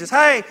 Jesus.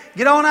 Hey,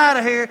 get on out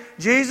of here.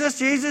 Jesus,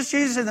 Jesus,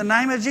 Jesus. In the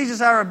name of Jesus,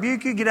 I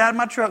rebuke you. Get out of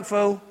my truck,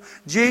 fool.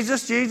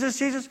 Jesus, Jesus,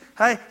 Jesus.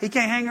 Hey, he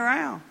can't hang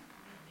around.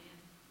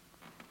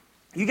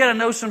 You got to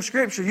know some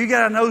scripture. You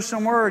got to know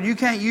some word. You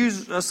can't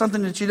use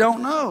something that you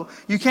don't know.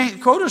 You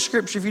can't quote a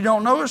scripture if you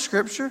don't know a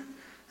scripture.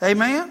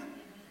 Amen?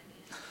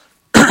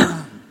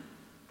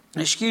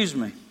 Excuse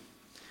me.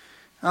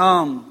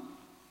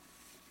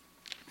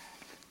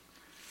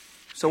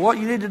 So what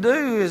you need to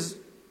do is,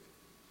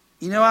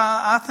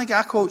 I think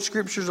I quote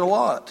scriptures a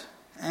lot.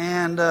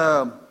 And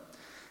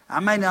I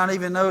may not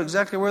even know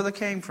exactly where they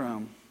came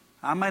from.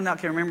 I may not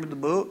can remember the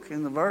book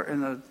in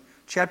the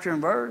chapter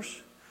and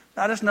verse.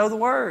 I just know the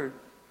word.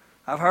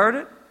 I've heard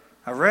it.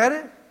 I've read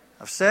it.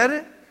 I've said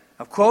it.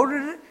 I've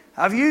quoted it.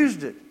 I've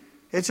used it.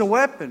 It's a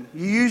weapon.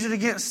 You use it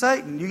against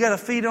Satan. You got to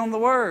feed on the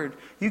Word.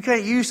 You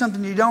can't use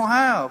something you don't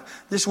have.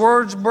 This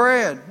Word's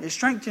bread. It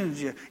strengthens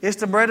you. It's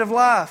the bread of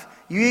life.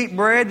 You eat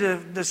bread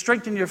to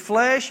strengthen your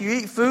flesh. You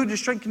eat food to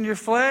strengthen your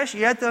flesh.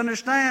 You have to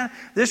understand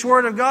this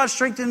Word of God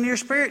strengthens your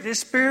spirit.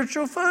 It's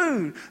spiritual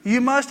food. You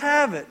must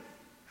have it.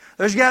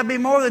 There's got to be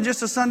more than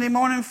just a Sunday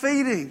morning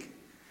feeding.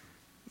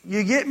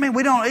 You get me?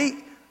 We don't eat.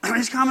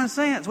 It's common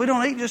sense. We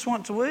don't eat just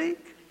once a week.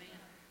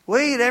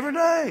 We eat every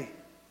day.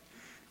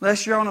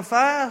 Unless you're on a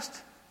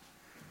fast.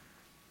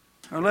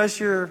 Or unless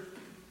you're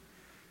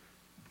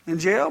in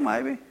jail,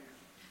 maybe.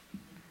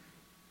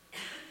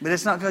 But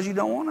it's not because you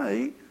don't want to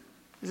eat.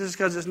 It's just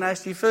because it's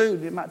nasty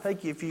food. It might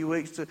take you a few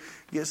weeks to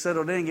get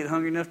settled in and get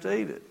hungry enough to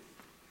eat it.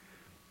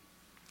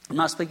 I'm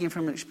not speaking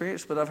from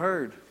experience, but I've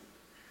heard.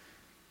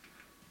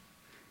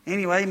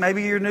 Anyway,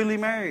 maybe you're newly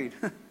married.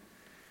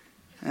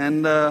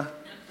 And,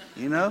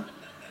 you know.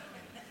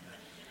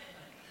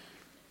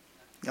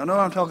 Y'all know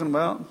what I'm talking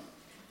about.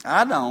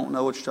 I don't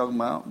know what you're talking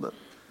about, but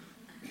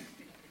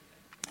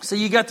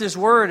see, you got this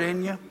Word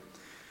in you.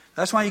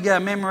 That's why you got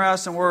to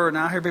memorize some Word.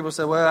 Now I hear people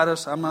say, "Well,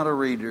 I'm not a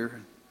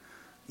reader."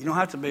 You don't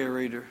have to be a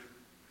reader.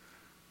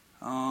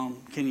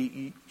 Can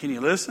you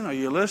listen? Are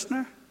you a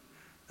listener?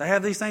 They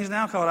have these things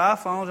now called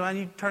iPhones. I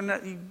mean, you turn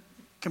that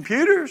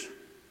computers.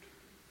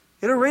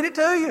 It'll read it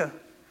to you.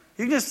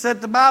 You can just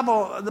set the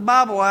Bible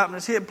out and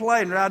just hit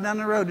play and ride down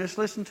the road. Just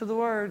listen to the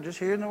Word. Just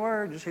hearing the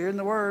Word. Just hearing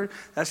the Word.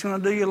 That's going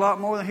to do you a lot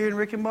more than hearing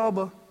Rick and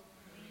Bubba.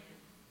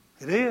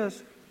 It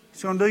is.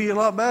 It's going to do you a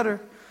lot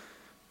better.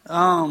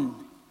 Y'all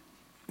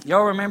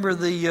remember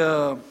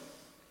the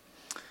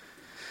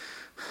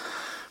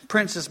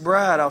Princess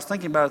Bride? I was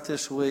thinking about it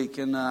this week,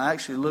 and I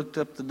actually looked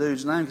up the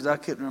dude's name because I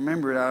couldn't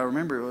remember it. I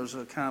remember it was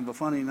a kind of a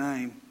funny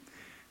name,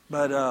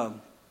 but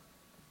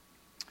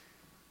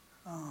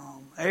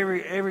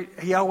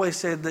he always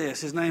said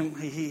this. His name,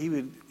 he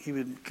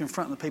would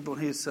confront the people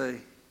and he'd say,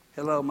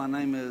 "Hello, my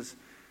name is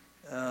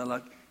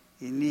like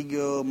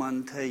Inigo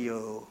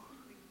Montoya,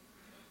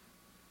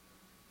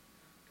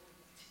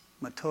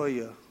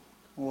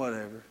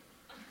 whatever."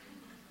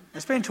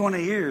 It's been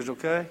 20 years,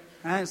 okay?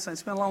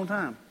 It's been a long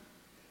time.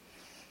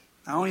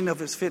 I don't even know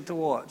if it's fit to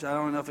watch. I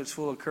don't know if it's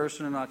full of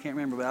cursing or not. I can't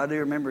remember, but I do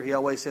remember he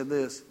always said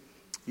this: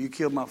 "You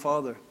killed my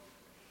father.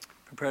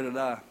 Prepare to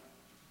die."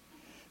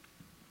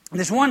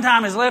 This one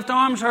time his left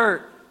arm's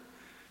hurt.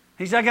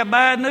 He said, "I got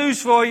bad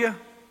news for you."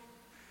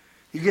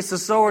 He gets the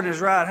sword in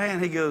his right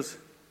hand. He goes,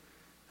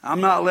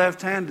 "I'm not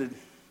left-handed.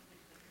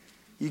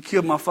 You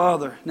killed my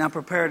father. Now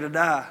prepare to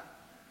die."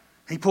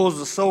 He pulls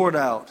the sword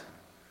out.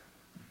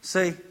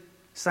 See,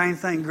 same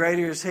thing.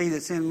 Greater is he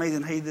that's in me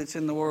than he that's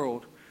in the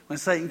world. When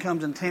Satan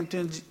comes and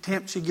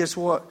tempts you, guess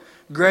what?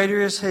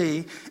 Greater is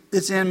he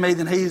that's in me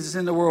than he that's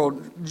in the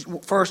world.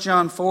 1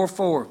 John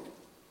 4:4.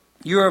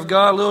 You are of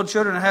God, little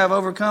children, and have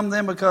overcome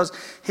them, because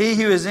he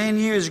who is in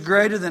you is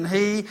greater than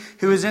he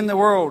who is in the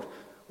world.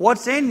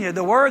 What's in you?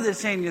 The Word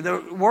that's in you. The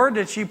Word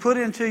that you put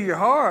into your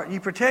heart. You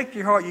protect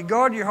your heart. You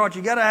guard your heart.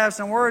 You got to have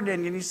some Word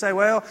in you. And you say,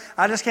 "Well,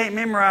 I just can't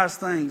memorize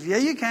things." Yeah,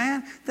 you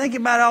can. Think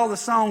about all the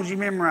songs you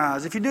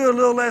memorize. If you do a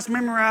little less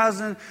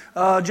memorizing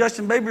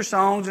Justin Bieber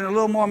songs and a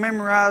little more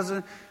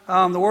memorizing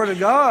the Word of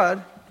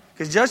God,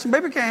 because Justin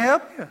Bieber can't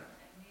help you.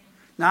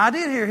 Now, I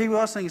did hear he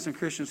was singing some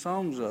Christian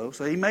songs, though,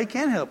 so he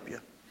can help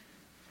you.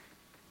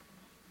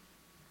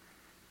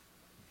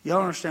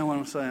 Y'all understand what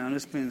I'm saying? I'm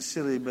just being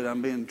silly, but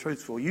I'm being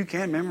truthful. You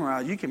can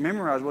memorize. You can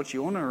memorize what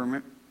you want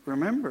to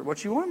remember,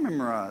 what you want to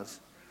memorize.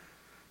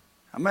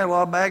 I made a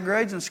lot of bad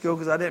grades in school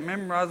because I didn't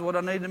memorize what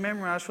I needed to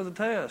memorize for the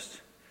test.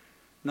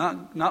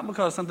 Not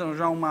because something was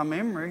wrong with my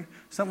memory.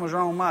 Something was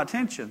wrong with my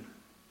attention.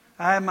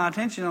 I had my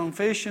attention on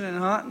fishing and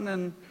hunting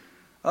and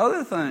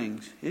other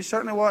things. It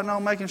certainly wasn't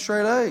on making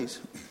straight A's.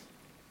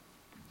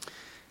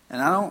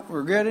 And I don't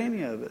regret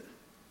any of it.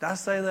 Did I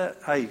say that?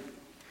 Hey,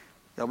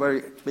 y'all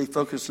better be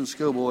focused in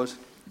school, boys.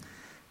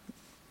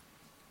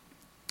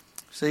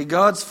 See,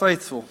 God's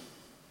faithful.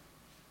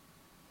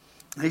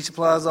 He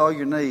supplies all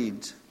your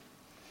needs.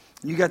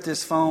 You got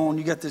this phone,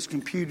 you got this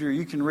computer,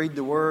 you can read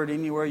the Word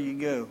anywhere you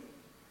go.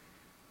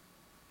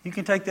 You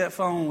can take that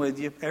phone with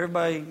you.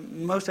 Everybody,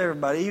 most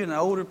everybody, even the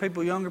older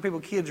people, younger people,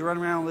 kids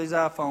running around with these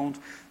iPhones,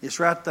 it's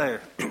right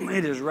there.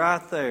 It is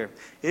right there.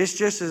 It's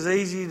just as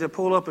easy to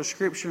pull up a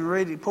scripture and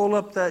read it. Pull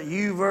up that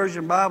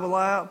YouVersion Bible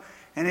app,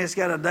 and it's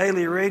got a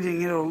daily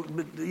reading.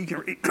 You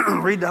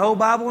can read the whole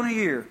Bible in a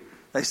year.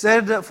 They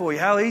set it up for you.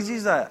 How easy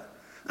is that?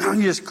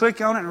 You just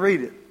click on it and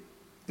read it.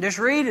 Just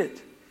read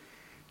it.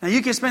 Now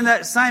you can spend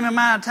that same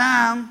amount of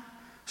time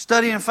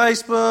studying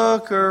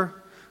Facebook or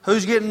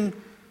who's getting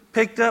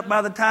picked up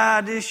by the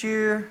Tide this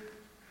year,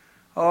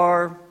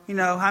 or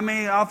how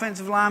many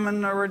offensive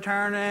linemen are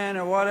returning,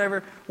 or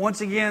whatever.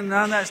 Once again,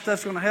 none of that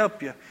stuff's going to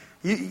help you.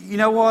 You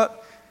know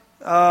what?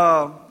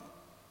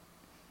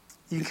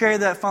 You can carry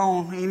that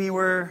phone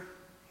anywhere.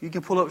 You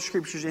can pull up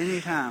scriptures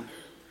anytime.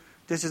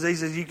 Just as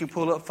easy as you can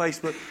pull up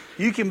Facebook.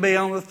 You can be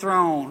on the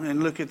throne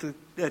and look at the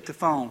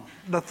phone.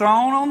 The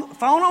phone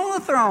on the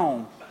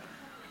throne.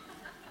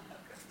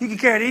 You can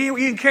carry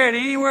it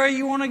anywhere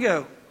you want to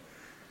go.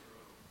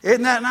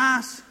 Isn't that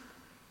nice?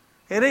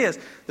 It is.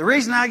 The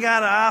reason I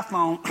got an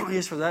iPhone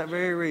is for that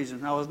very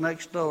reason. I was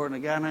next door, and a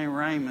guy named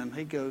Raymond,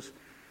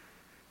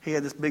 he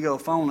had this big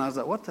old phone. I was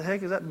like, what the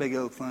heck is that big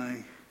old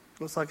thing?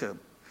 It looks like a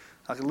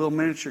little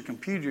miniature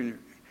computer. And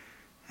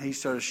he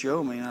started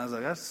showing me, and I was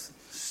like, that's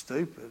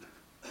stupid.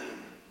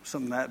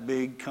 Something that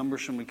big,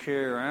 cumbersome to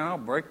carry around, I'll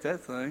break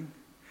that thing.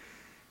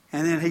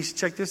 And then he said,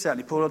 check this out.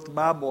 And he pulled up the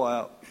Bible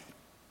out.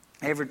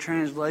 Every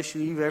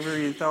translation you've ever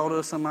even thought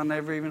of, some I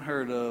never even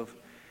heard of.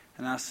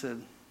 And I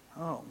said,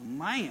 oh,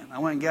 man. I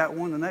went and got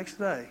one the next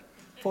day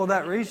for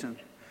that reason.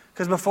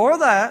 Because before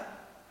that,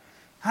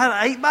 I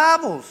had 8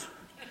 Bibles.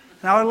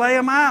 And I would lay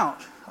them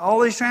out.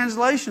 All these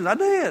translations, I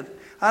did.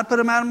 I'd put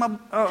them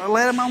out of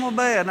lay them on my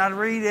bed, and I'd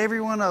read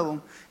every one of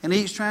them in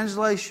each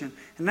translation.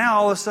 And now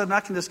all of a sudden, I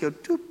can just go,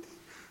 toop,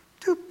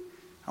 toop.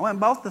 I went and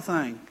bought the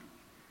thing.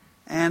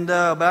 And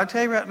but I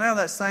tell you right now,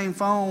 that same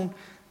phone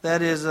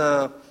that is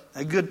a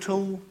good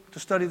tool to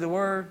study the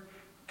Word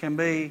can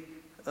be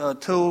a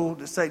tool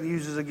that Satan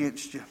uses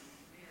against you.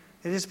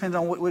 It just depends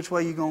on which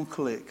way you're going to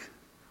click,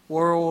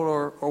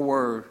 world or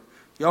Word.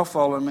 Y'all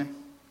follow me?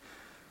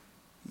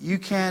 You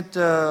can't,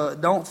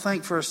 don't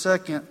think for a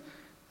second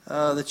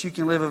that you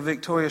can live a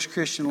victorious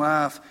Christian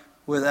life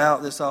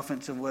without this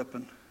offensive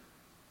weapon.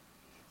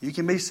 You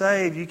can be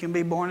saved, you can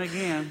be born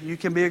again, you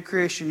can be a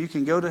Christian, you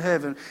can go to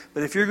heaven.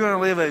 But if you're going to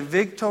live a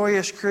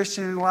victorious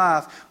Christian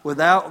life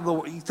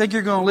you think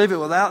you're going to live it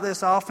without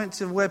this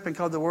offensive weapon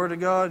called the Word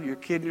of God, you're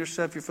kidding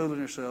yourself, you're fooling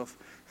yourself.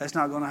 That's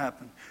not going to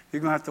happen.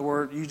 You're going to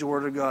have to use the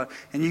Word of God.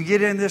 And you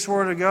get in this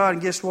Word of God,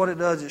 and guess what it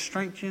does? It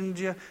strengthens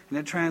you and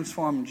it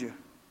transforms you.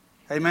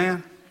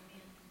 Amen?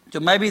 So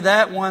maybe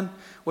that one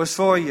was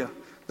for you.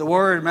 The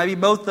Word, maybe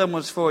both of them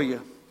was for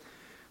you.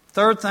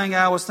 Third thing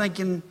I was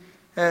thinking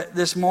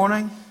this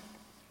morning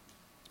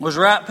was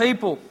right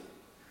people.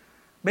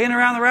 Being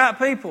around the right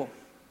people.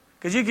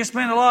 Because you can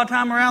spend a lot of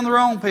time around the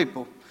wrong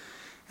people.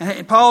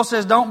 And Paul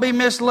says, don't be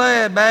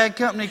misled. Bad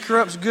company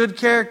corrupts good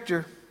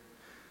character.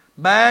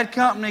 Bad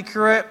company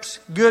corrupts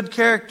good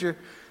character.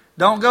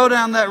 Don't go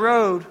down that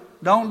road.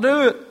 Don't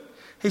do it.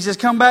 He says,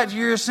 come back to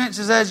your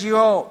senses as you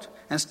ought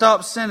and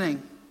stop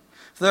sinning.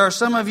 For there are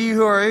some of you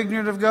who are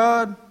ignorant of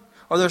God,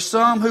 or there's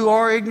some who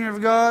are ignorant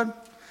of God.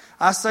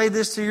 I say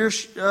this to your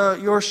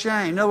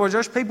shame. In other words,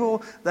 there's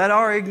people that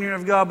are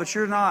ignorant of God, but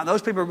you're not.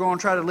 Those people are going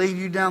to try to lead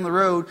you down the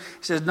road.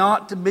 He says,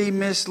 not to be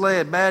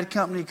misled. Bad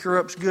company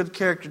corrupts good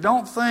character.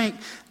 Don't think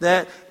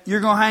that you're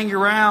going to hang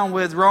around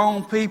with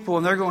wrong people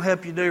and they're going to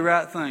help you do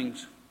right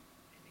things.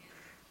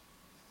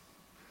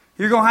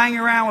 You're going to hang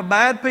around with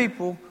bad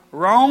people,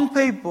 wrong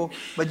people,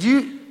 but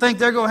you think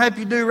they're going to help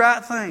you do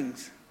right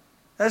things.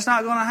 That's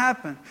not going to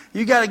happen.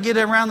 You got to get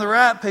around the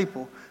right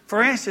people.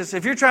 For instance,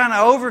 if you're trying to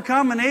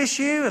overcome an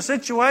issue, a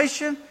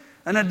situation,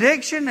 an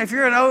addiction, if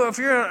you're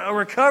a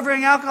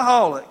recovering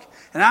alcoholic,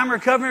 and I'm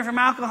recovering from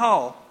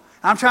alcohol,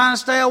 I'm trying to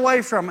stay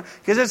away from it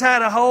because it's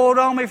had a hold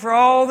on me for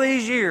all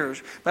these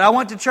years. But I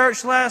went to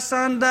church last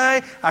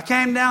Sunday. I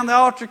came down the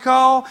altar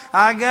call.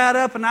 I got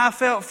up and I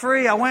felt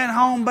free. I went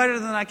home better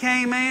than I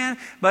came in.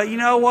 But you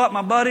know what?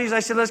 My buddies, they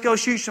said, let's go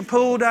shoot some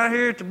pool down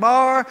here at the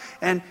bar.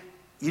 And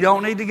you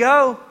don't need to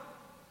go.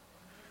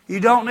 You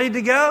don't need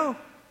to go.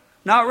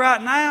 Not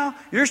right now.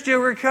 You're still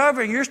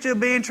recovering. You're still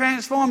being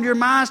transformed. Your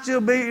mind's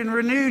still being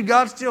renewed.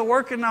 God's still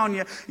working on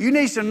you. You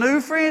need some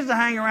new friends to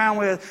hang around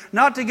with.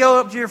 Not to go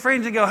up to your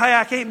friends and go, hey,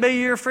 I can't be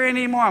your friend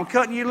anymore. I'm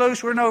cutting you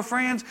loose. We're no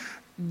friends.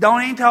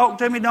 Don't even talk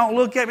to me. Don't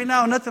look at me.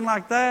 No, nothing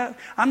like that.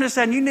 I'm just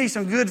saying you need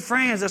some good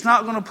friends that's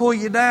not going to pull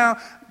you down.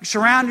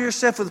 Surround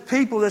yourself with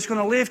people that's going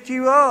to lift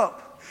you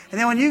up. And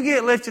then when you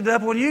get lifted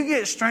up, when you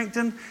get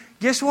strengthened,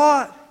 guess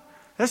what?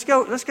 Let's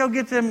go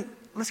get them.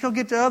 Let's go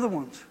get the other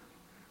ones.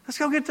 Let's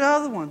go get the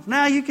other ones.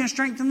 Now you can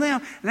strengthen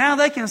them. Now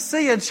they can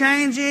see a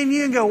change in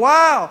you and go,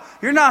 wow,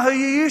 you're not who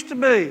you used to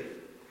be.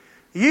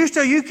 Used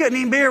to, you couldn't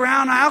even be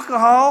around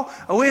alcohol,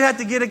 or we'd have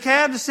to get a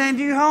cab to send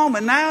you home.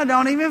 And now it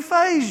don't even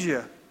faze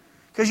you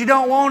because you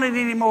don't want it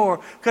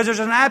anymore, because there's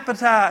an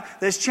appetite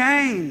that's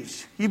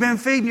changed. You've been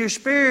feeding your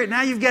spirit.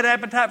 Now you've got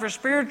appetite for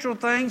spiritual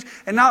things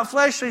and not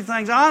fleshly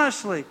things,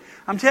 honestly.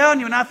 I'm telling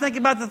you, when I think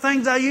about the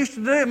things I used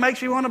to do, it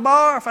makes me want to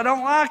barf. I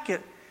don't like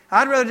it.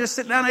 I'd rather just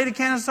sit down and eat a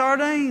can of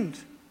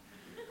sardines.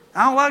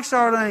 I don't like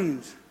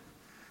sardines.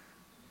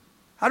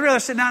 I'd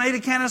rather sit down and eat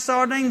a can of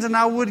sardines than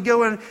I would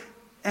go in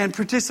and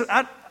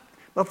participate.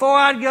 Before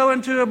I'd go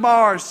into a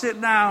bar and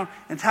sit down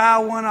and tie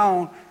one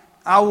on,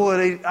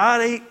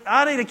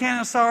 I'd eat a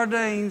can of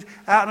sardines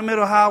out in the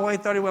middle of Highway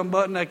 31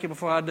 butt naked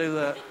before I do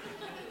that.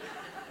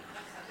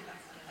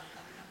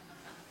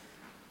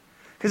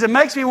 Because it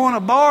makes me want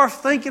to barf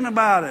thinking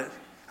about it.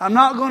 I'm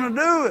not going to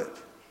do it.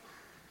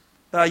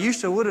 But I used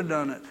to would have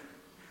done it.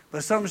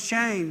 But something's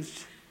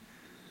changed.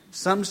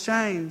 Something's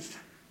changed.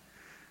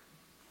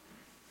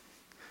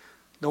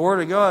 The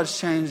Word of God's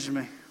changed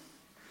me.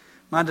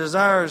 My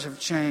desires have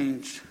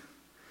changed.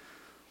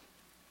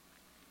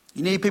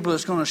 You need people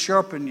that's going to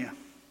sharpen you.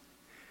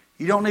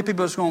 You don't need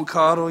people that's going to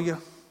coddle you.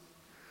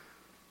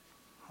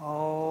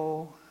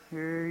 Oh,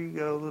 here you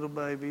go, little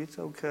baby. It's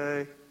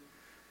okay.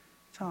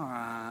 It's all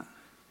right.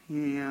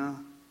 Yeah.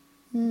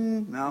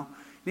 No. You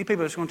need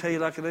people that's going to tell you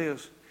like it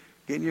is.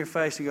 Get in your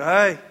face and go,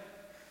 hey,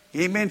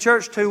 you ain't been in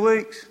church 2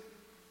 weeks.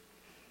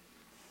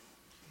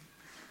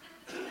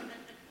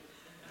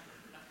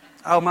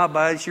 Oh, my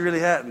bad. She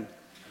really hadn't.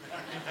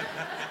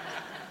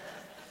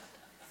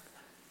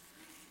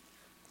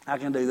 I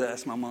can do that.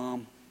 That's my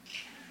mom.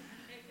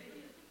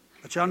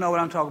 But y'all know what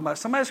I'm talking about.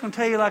 Somebody's going to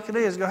tell you like it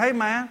is. Go, hey,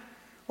 man,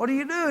 what are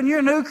you doing? You're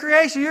a new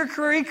creation. You're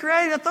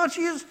recreated. I thought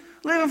you was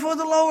living for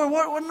the Lord.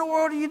 What in the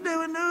world are you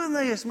doing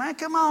this, man?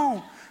 Come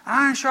on.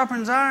 Iron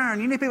sharpens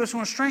iron. You need people that's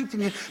going to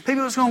strengthen you.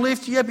 People that's going to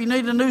lift you up. You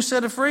need a new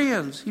set of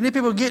friends. You need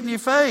people to get in your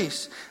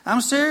face.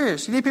 I'm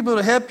serious. You need people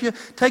to help you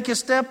take a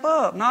step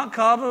up. Not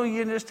coddle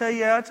you and just tell you,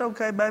 yeah, it's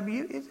okay, baby.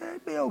 It'll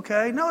be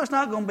okay. No, it's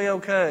not going to be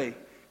okay.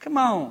 Come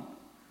on.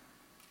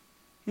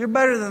 You're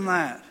better than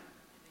that.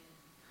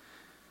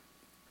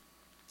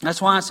 That's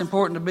why it's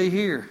important to be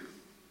here.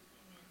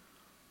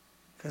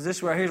 Because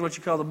this right here is what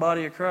you call the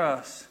body of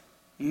Christ.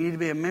 You need to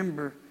be a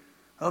member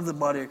of the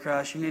body of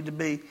Christ. You need to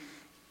be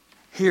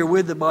here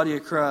with the body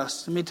of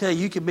Christ. Let me tell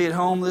you could be at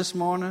home this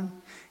morning.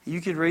 You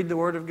could read the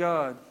Word of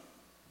God.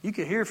 You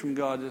could hear from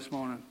God this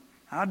morning.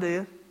 I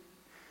did.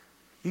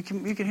 You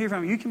can hear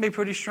from Him. You can be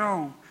pretty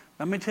strong.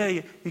 Let me tell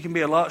you, you can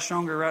be a lot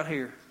stronger right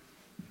here.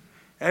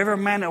 Every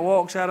man that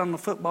walks out on the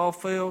football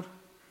field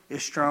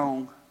is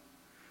strong.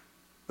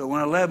 But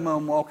when 11 of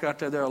them walk out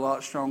there, they're a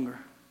lot stronger.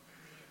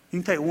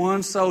 You can take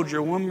one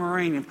soldier, one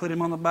Marine, and put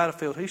him on the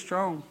battlefield. He's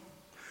strong.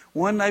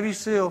 One Navy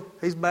SEAL,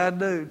 he's a bad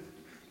dude.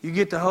 You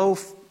get the whole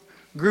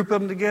group of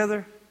them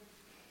together,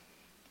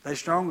 they're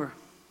stronger.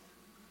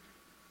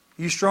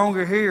 You're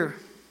stronger here.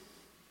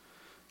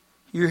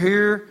 You're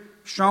here,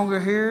 stronger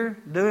here,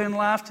 doing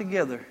life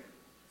together,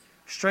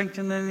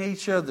 strengthening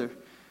each other.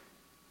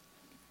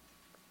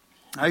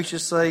 I used to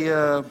say,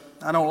 I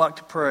don't like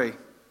to pray.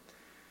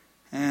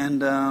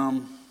 And, I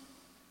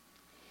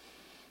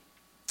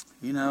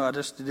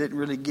just didn't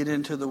really get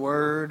into the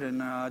Word,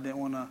 and I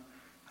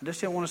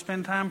just didn't want to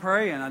spend time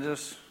praying. I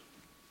just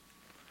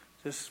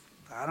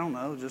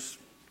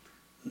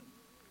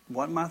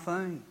wasn't my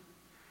thing.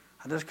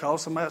 I just called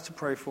somebody else to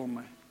pray for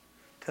me.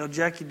 Tell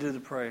Jackie to do the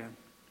praying.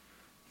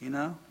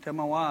 Tell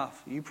my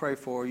wife, you pray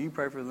for her, you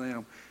pray for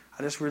them.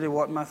 I just really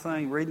wasn't my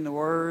thing. Reading the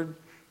Word,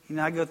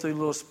 I go through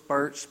little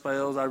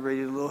spells. I read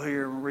it a little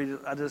here and read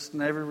it. I just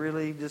never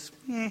really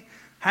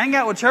hang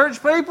out with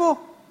church people.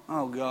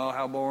 Oh, God,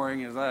 how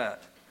boring is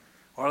that?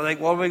 What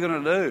are we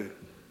going to do?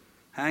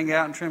 Hang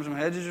out and trim some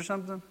hedges or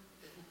something?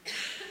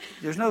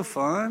 There's no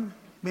fun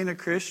being a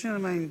Christian. I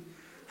mean,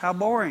 how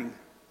boring.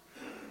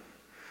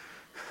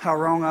 How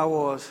wrong I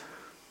was.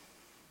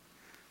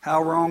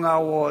 How wrong I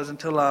was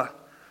until I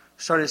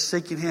started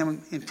seeking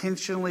Him,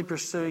 intentionally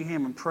pursuing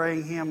Him and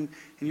praying Him.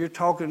 And you're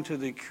talking to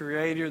the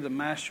Creator, the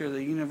Master of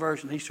the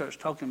universe, and He starts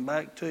talking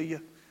back to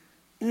you.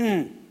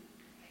 Can't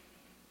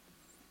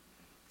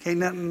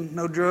nothing,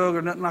 no drug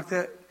or nothing like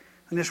that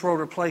in this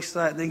world replace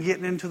that. Then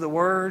getting into the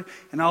Word,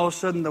 and all of a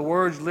sudden the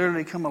words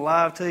literally come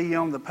alive to you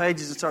on the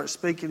pages and start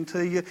speaking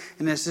to you.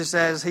 And it's just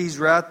as He's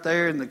right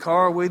there in the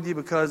car with you,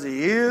 because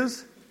He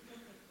is.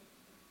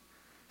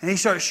 And He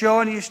starts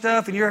showing you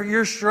stuff, and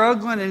you're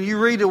struggling, and you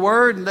read a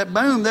word, and that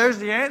boom, there's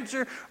the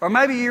answer. Or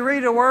maybe you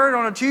read a word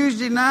on a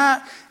Tuesday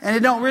night, and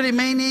it don't really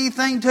mean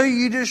anything to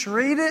you. You just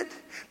read it.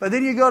 But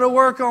then you go to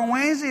work on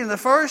Wednesday, and the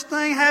first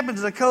thing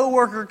happens, a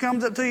coworker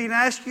comes up to you and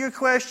asks you a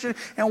question,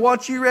 and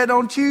what you read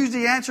on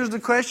Tuesday answers the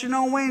question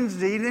on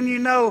Wednesday. And then you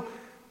know,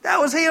 that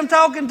was Him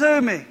talking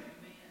to me.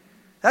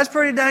 That's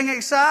pretty dang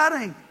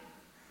exciting.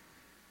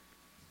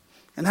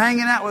 And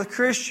hanging out with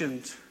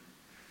Christians,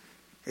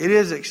 it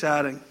is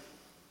exciting.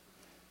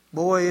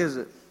 Boy, is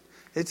it.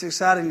 It's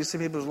exciting to see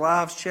people's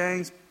lives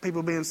change,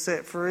 people being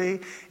set free.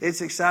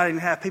 It's exciting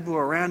to have people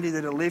around you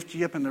that will lift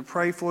you up and to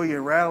pray for you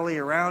and rally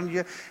around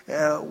you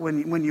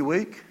when you're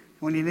weak,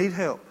 when you need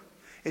help.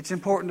 It's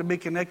important to be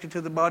connected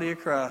to the body of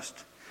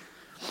Christ.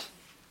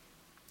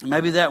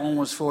 Maybe that one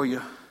was for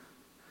you.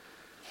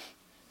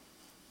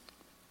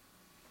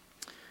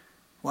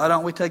 Why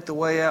don't we take the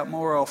way out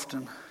more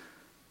often?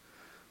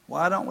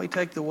 Why don't we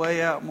take the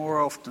way out more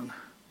often?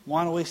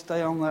 Why don't we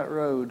stay on that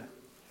road?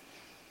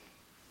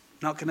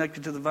 Not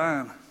connected to the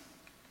vine.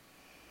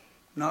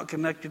 Not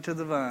connected to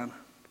the vine.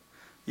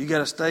 You got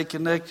to stay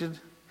connected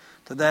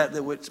to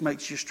that which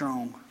makes you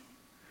strong.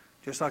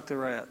 Just like the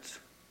rats.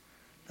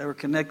 They were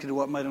connected to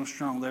what made them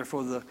strong.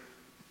 Therefore, there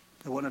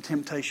wasn't a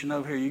temptation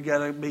over here. You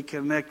got to be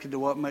connected to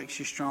what makes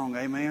you strong.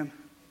 Amen?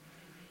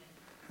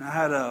 And I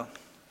had an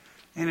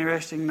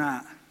interesting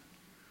night.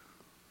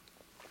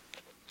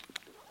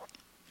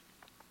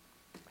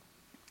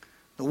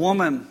 The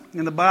woman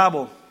in the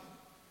Bible,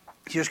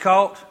 she was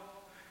caught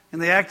in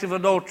the act of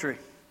adultery.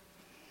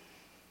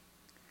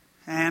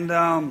 And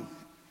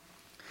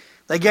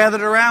they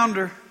gathered around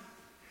her,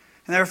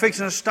 and they were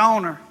fixing to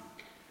stone her.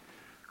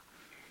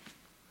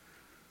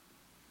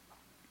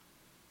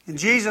 And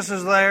Jesus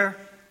is there,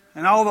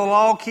 and all the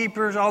law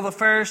keepers, all the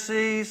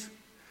Pharisees.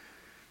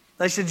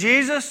 They said,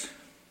 Jesus,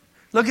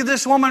 look at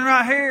this woman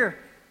right here.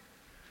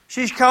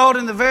 She's caught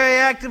in the very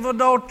act of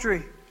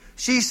adultery.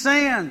 She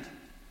sinned.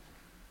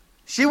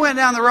 She went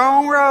down the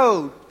wrong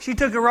road. She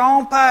took a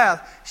wrong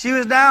path. She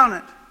was down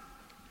it.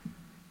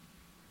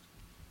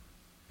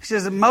 He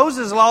says,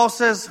 Moses' law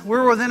says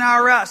we're within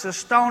our rights to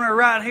stone her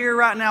right here,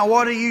 right now.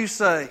 What do you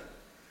say?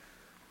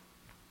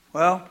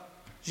 Well,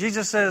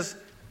 Jesus says,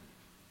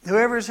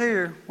 whoever is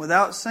here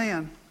without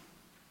sin,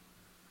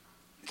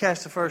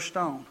 cast the first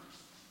stone.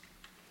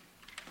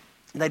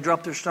 They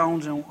dropped their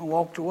stones and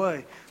walked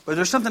away. But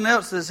there's something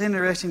else that's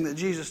interesting that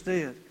Jesus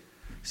did.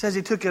 He says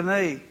he took a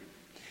knee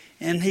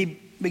and he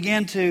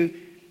began to,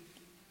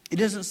 it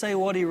doesn't say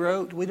what he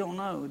wrote. We don't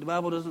know. The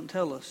Bible doesn't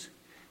tell us.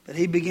 But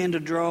he began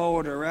to draw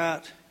or to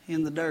write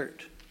in the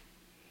dirt.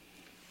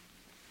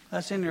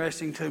 That's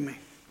interesting to me.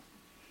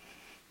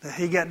 That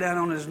he got down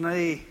on his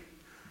knee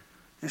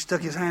and stuck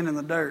his hand in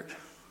the dirt.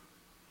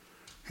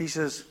 He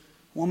says,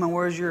 woman,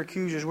 where's your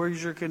accusers?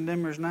 Where's your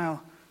condemners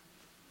now?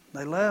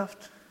 They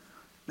left.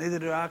 Neither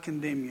do I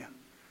condemn you.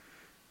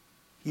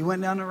 You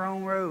went down the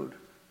wrong road.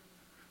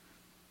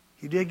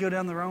 You did go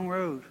down the wrong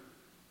road.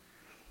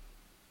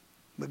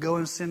 But go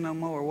and sin no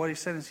more. What he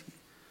said is,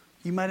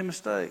 you made a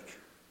mistake.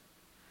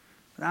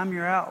 But I'm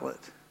your outlet.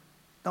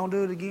 Don't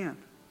do it again.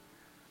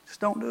 Just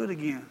don't do it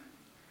again.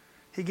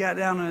 He got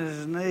down on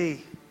his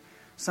knee.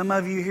 Some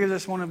of you here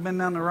this morning have been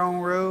down the wrong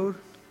road.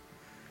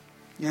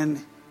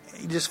 And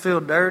you just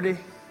feel dirty.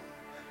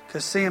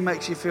 Because sin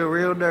makes you feel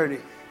real dirty.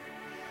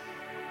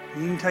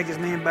 You can take as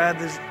many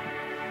baths as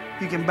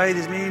you can bathe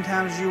as many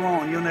times as you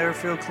want. You'll never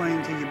feel clean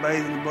until you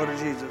bathe in the blood of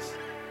Jesus.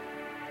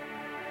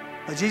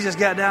 But Jesus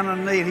got down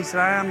on the knee and he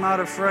said, I am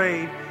not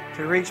afraid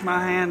to reach my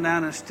hand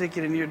down and stick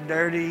it in your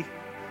dirty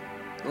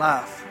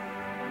life.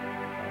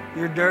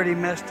 Your dirty,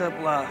 messed up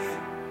life.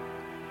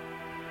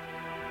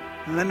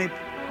 And let me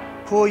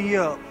pull you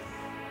up.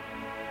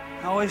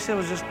 All he said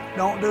was just,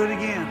 don't do it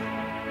again.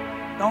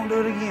 Don't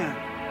do it again.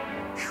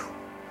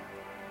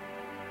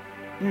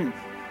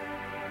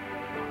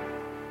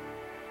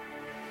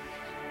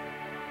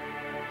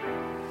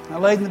 I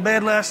laid in the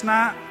bed last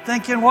night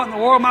thinking, what in the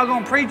world am I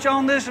going to preach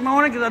on this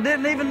morning? Because I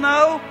didn't even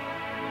know.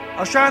 I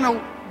was trying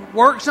to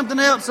work something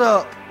else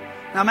up.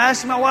 And I'm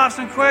asking my wife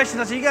some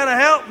questions. I said, you got to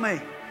help me.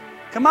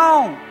 Come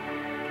on.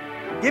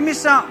 Give me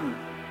something.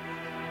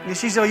 And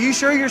she said, are you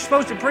sure you're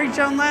supposed to preach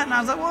on that? And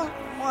I was like, well,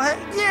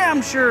 yeah,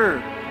 I'm sure.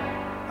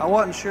 I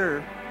wasn't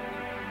sure.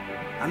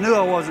 I knew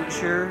I wasn't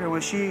sure. And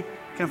when she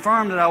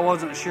confirmed that I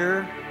wasn't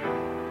sure,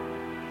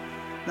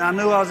 then I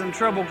knew I was in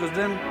trouble because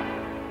then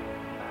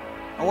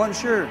I wasn't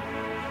sure.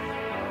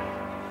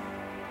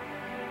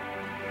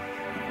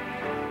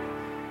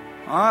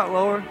 All right,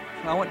 Lord.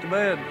 I went to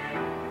bed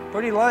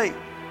pretty late.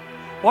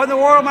 What in the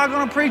world am I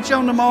going to preach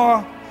on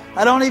tomorrow?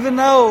 I don't even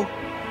know.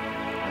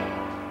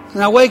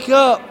 And I wake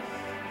up.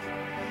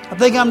 I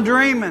think I'm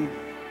dreaming.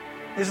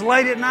 It's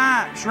late at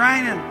night. It's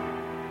raining.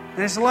 And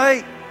it's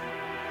late.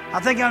 I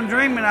think I'm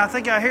dreaming. I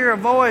think I hear a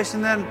voice.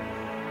 And then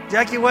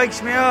Jackie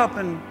wakes me up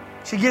and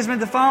she gives me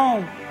the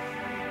phone.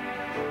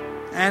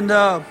 And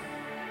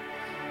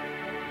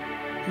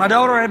my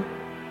daughter,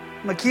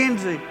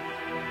 Mackenzie,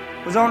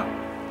 was on...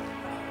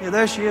 Yeah,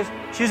 there she is.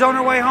 She's on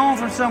her way home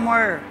from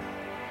somewhere.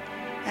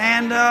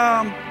 And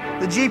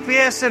the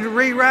GPS said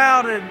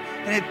rerouted.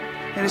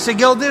 And it said,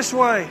 go this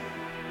way.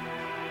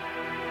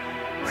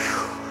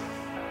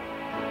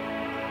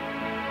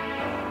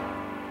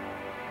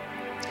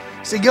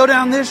 It said, go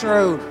down this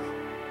road.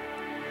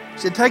 It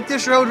said, take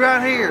this road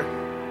right here.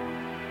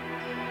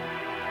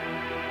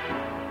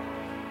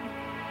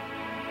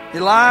 He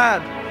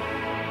lied.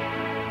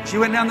 She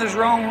went down this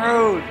wrong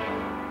road.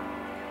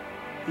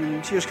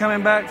 And she was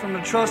coming back from the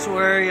Trussell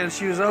area, and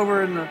she was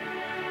over in the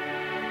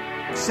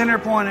Center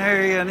Point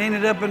area and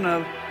ended up in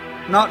a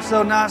not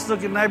so nice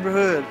looking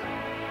neighborhood.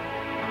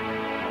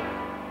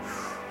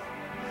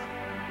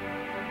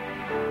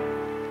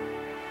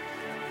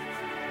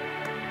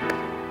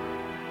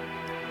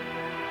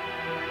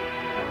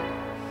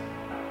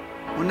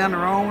 Went down the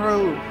wrong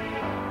road.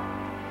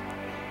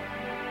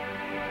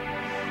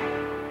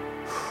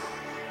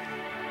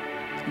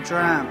 I'm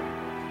trying.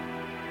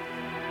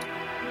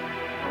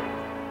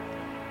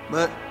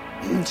 But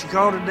she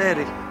called her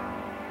daddy.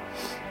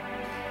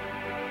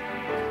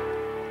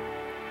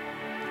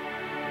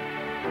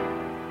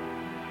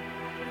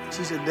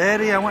 She said,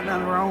 Daddy, I went down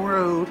the wrong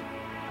road.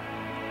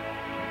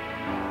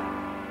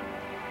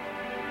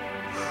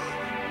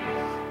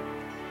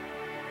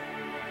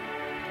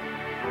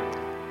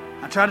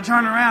 I tried to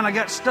turn around. I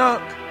got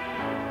stuck.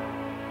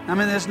 I'm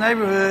in this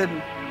neighborhood.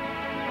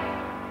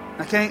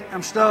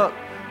 I'm stuck.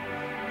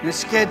 And it's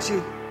sketchy.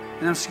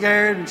 And I'm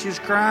scared. And she's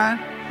crying.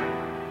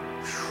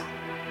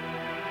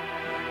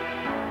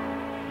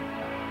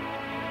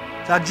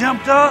 So I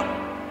jumped up,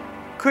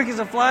 quick as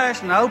a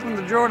flash, and I opened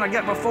the drawer, and I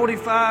got my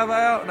 .45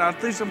 out, and I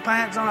threw some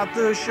pants on, I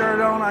threw a shirt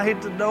on, I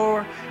hit the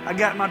door, I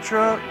got my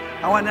truck,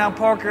 I went down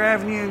Parker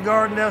Avenue in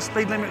Gardendale,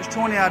 speed limit was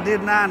 20, I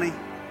did 90.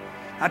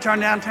 I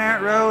turned down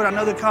Tarrant Road, I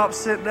know the cops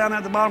sit down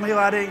at the bottom of the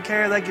hill, I didn't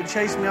care, they could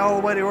chase me all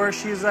the way to where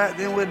she was at,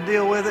 then we'd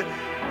deal with it.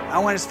 I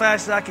went as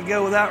fast as I could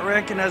go without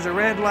wrecking. There's a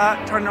red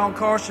light, turned on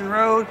Carson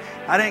Road.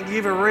 I didn't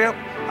give a rip.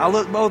 I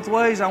looked both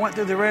ways. I went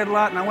through the red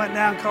light and I went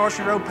down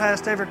Carson Road,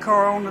 past every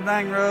car on the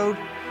dang road.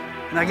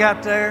 And I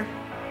got there.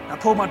 I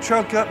pulled my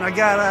truck up and I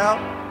got out.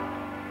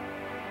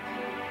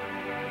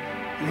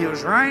 And it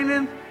was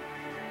raining.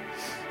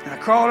 And I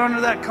crawled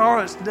under that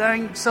car. It's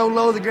dang so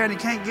low the ground you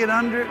can't get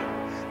under it.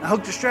 I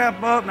hooked the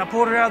strap up and I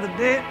pulled her out of the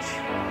ditch.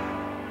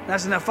 And I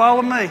said, now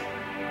follow me.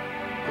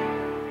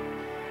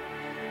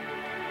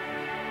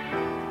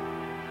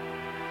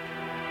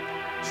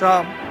 So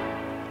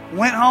I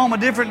went home a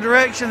different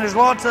direction. There's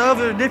lots of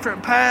other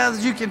different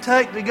paths you can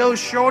take to go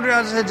shorter.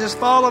 I said, just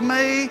follow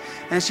me.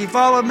 And she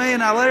followed me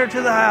and I led her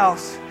to the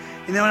house.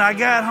 And then when I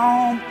got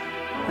home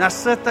and I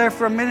sat there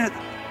for a minute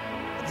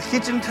at the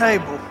kitchen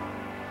table,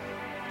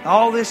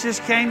 all this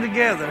just came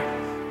together.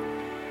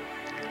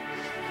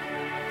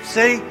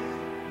 See,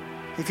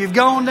 if you've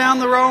gone down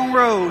the wrong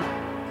road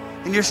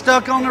and you're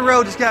stuck on the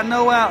road that's got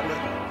no outlet,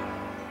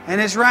 and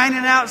it's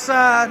raining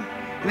outside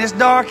and it's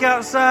dark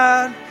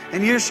outside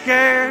and you're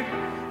scared,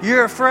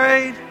 you're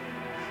afraid,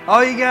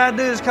 all you got to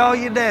do is call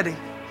your daddy.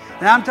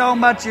 And I'm talking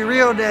about your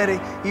real daddy,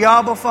 your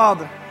Abba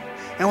Father.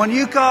 And when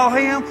you call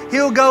him,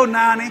 he'll go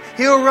 90,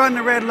 he'll run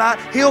the red light,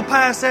 he'll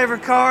pass every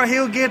car,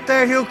 he'll get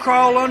there, he'll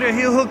crawl under,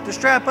 he'll hook the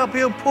strap up,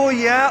 he'll pull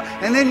you out,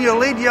 and then he'll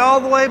lead you all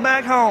the way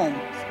back home.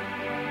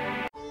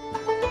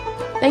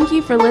 Thank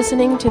you for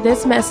listening to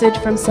this message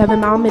from 7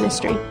 Mile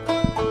Ministry.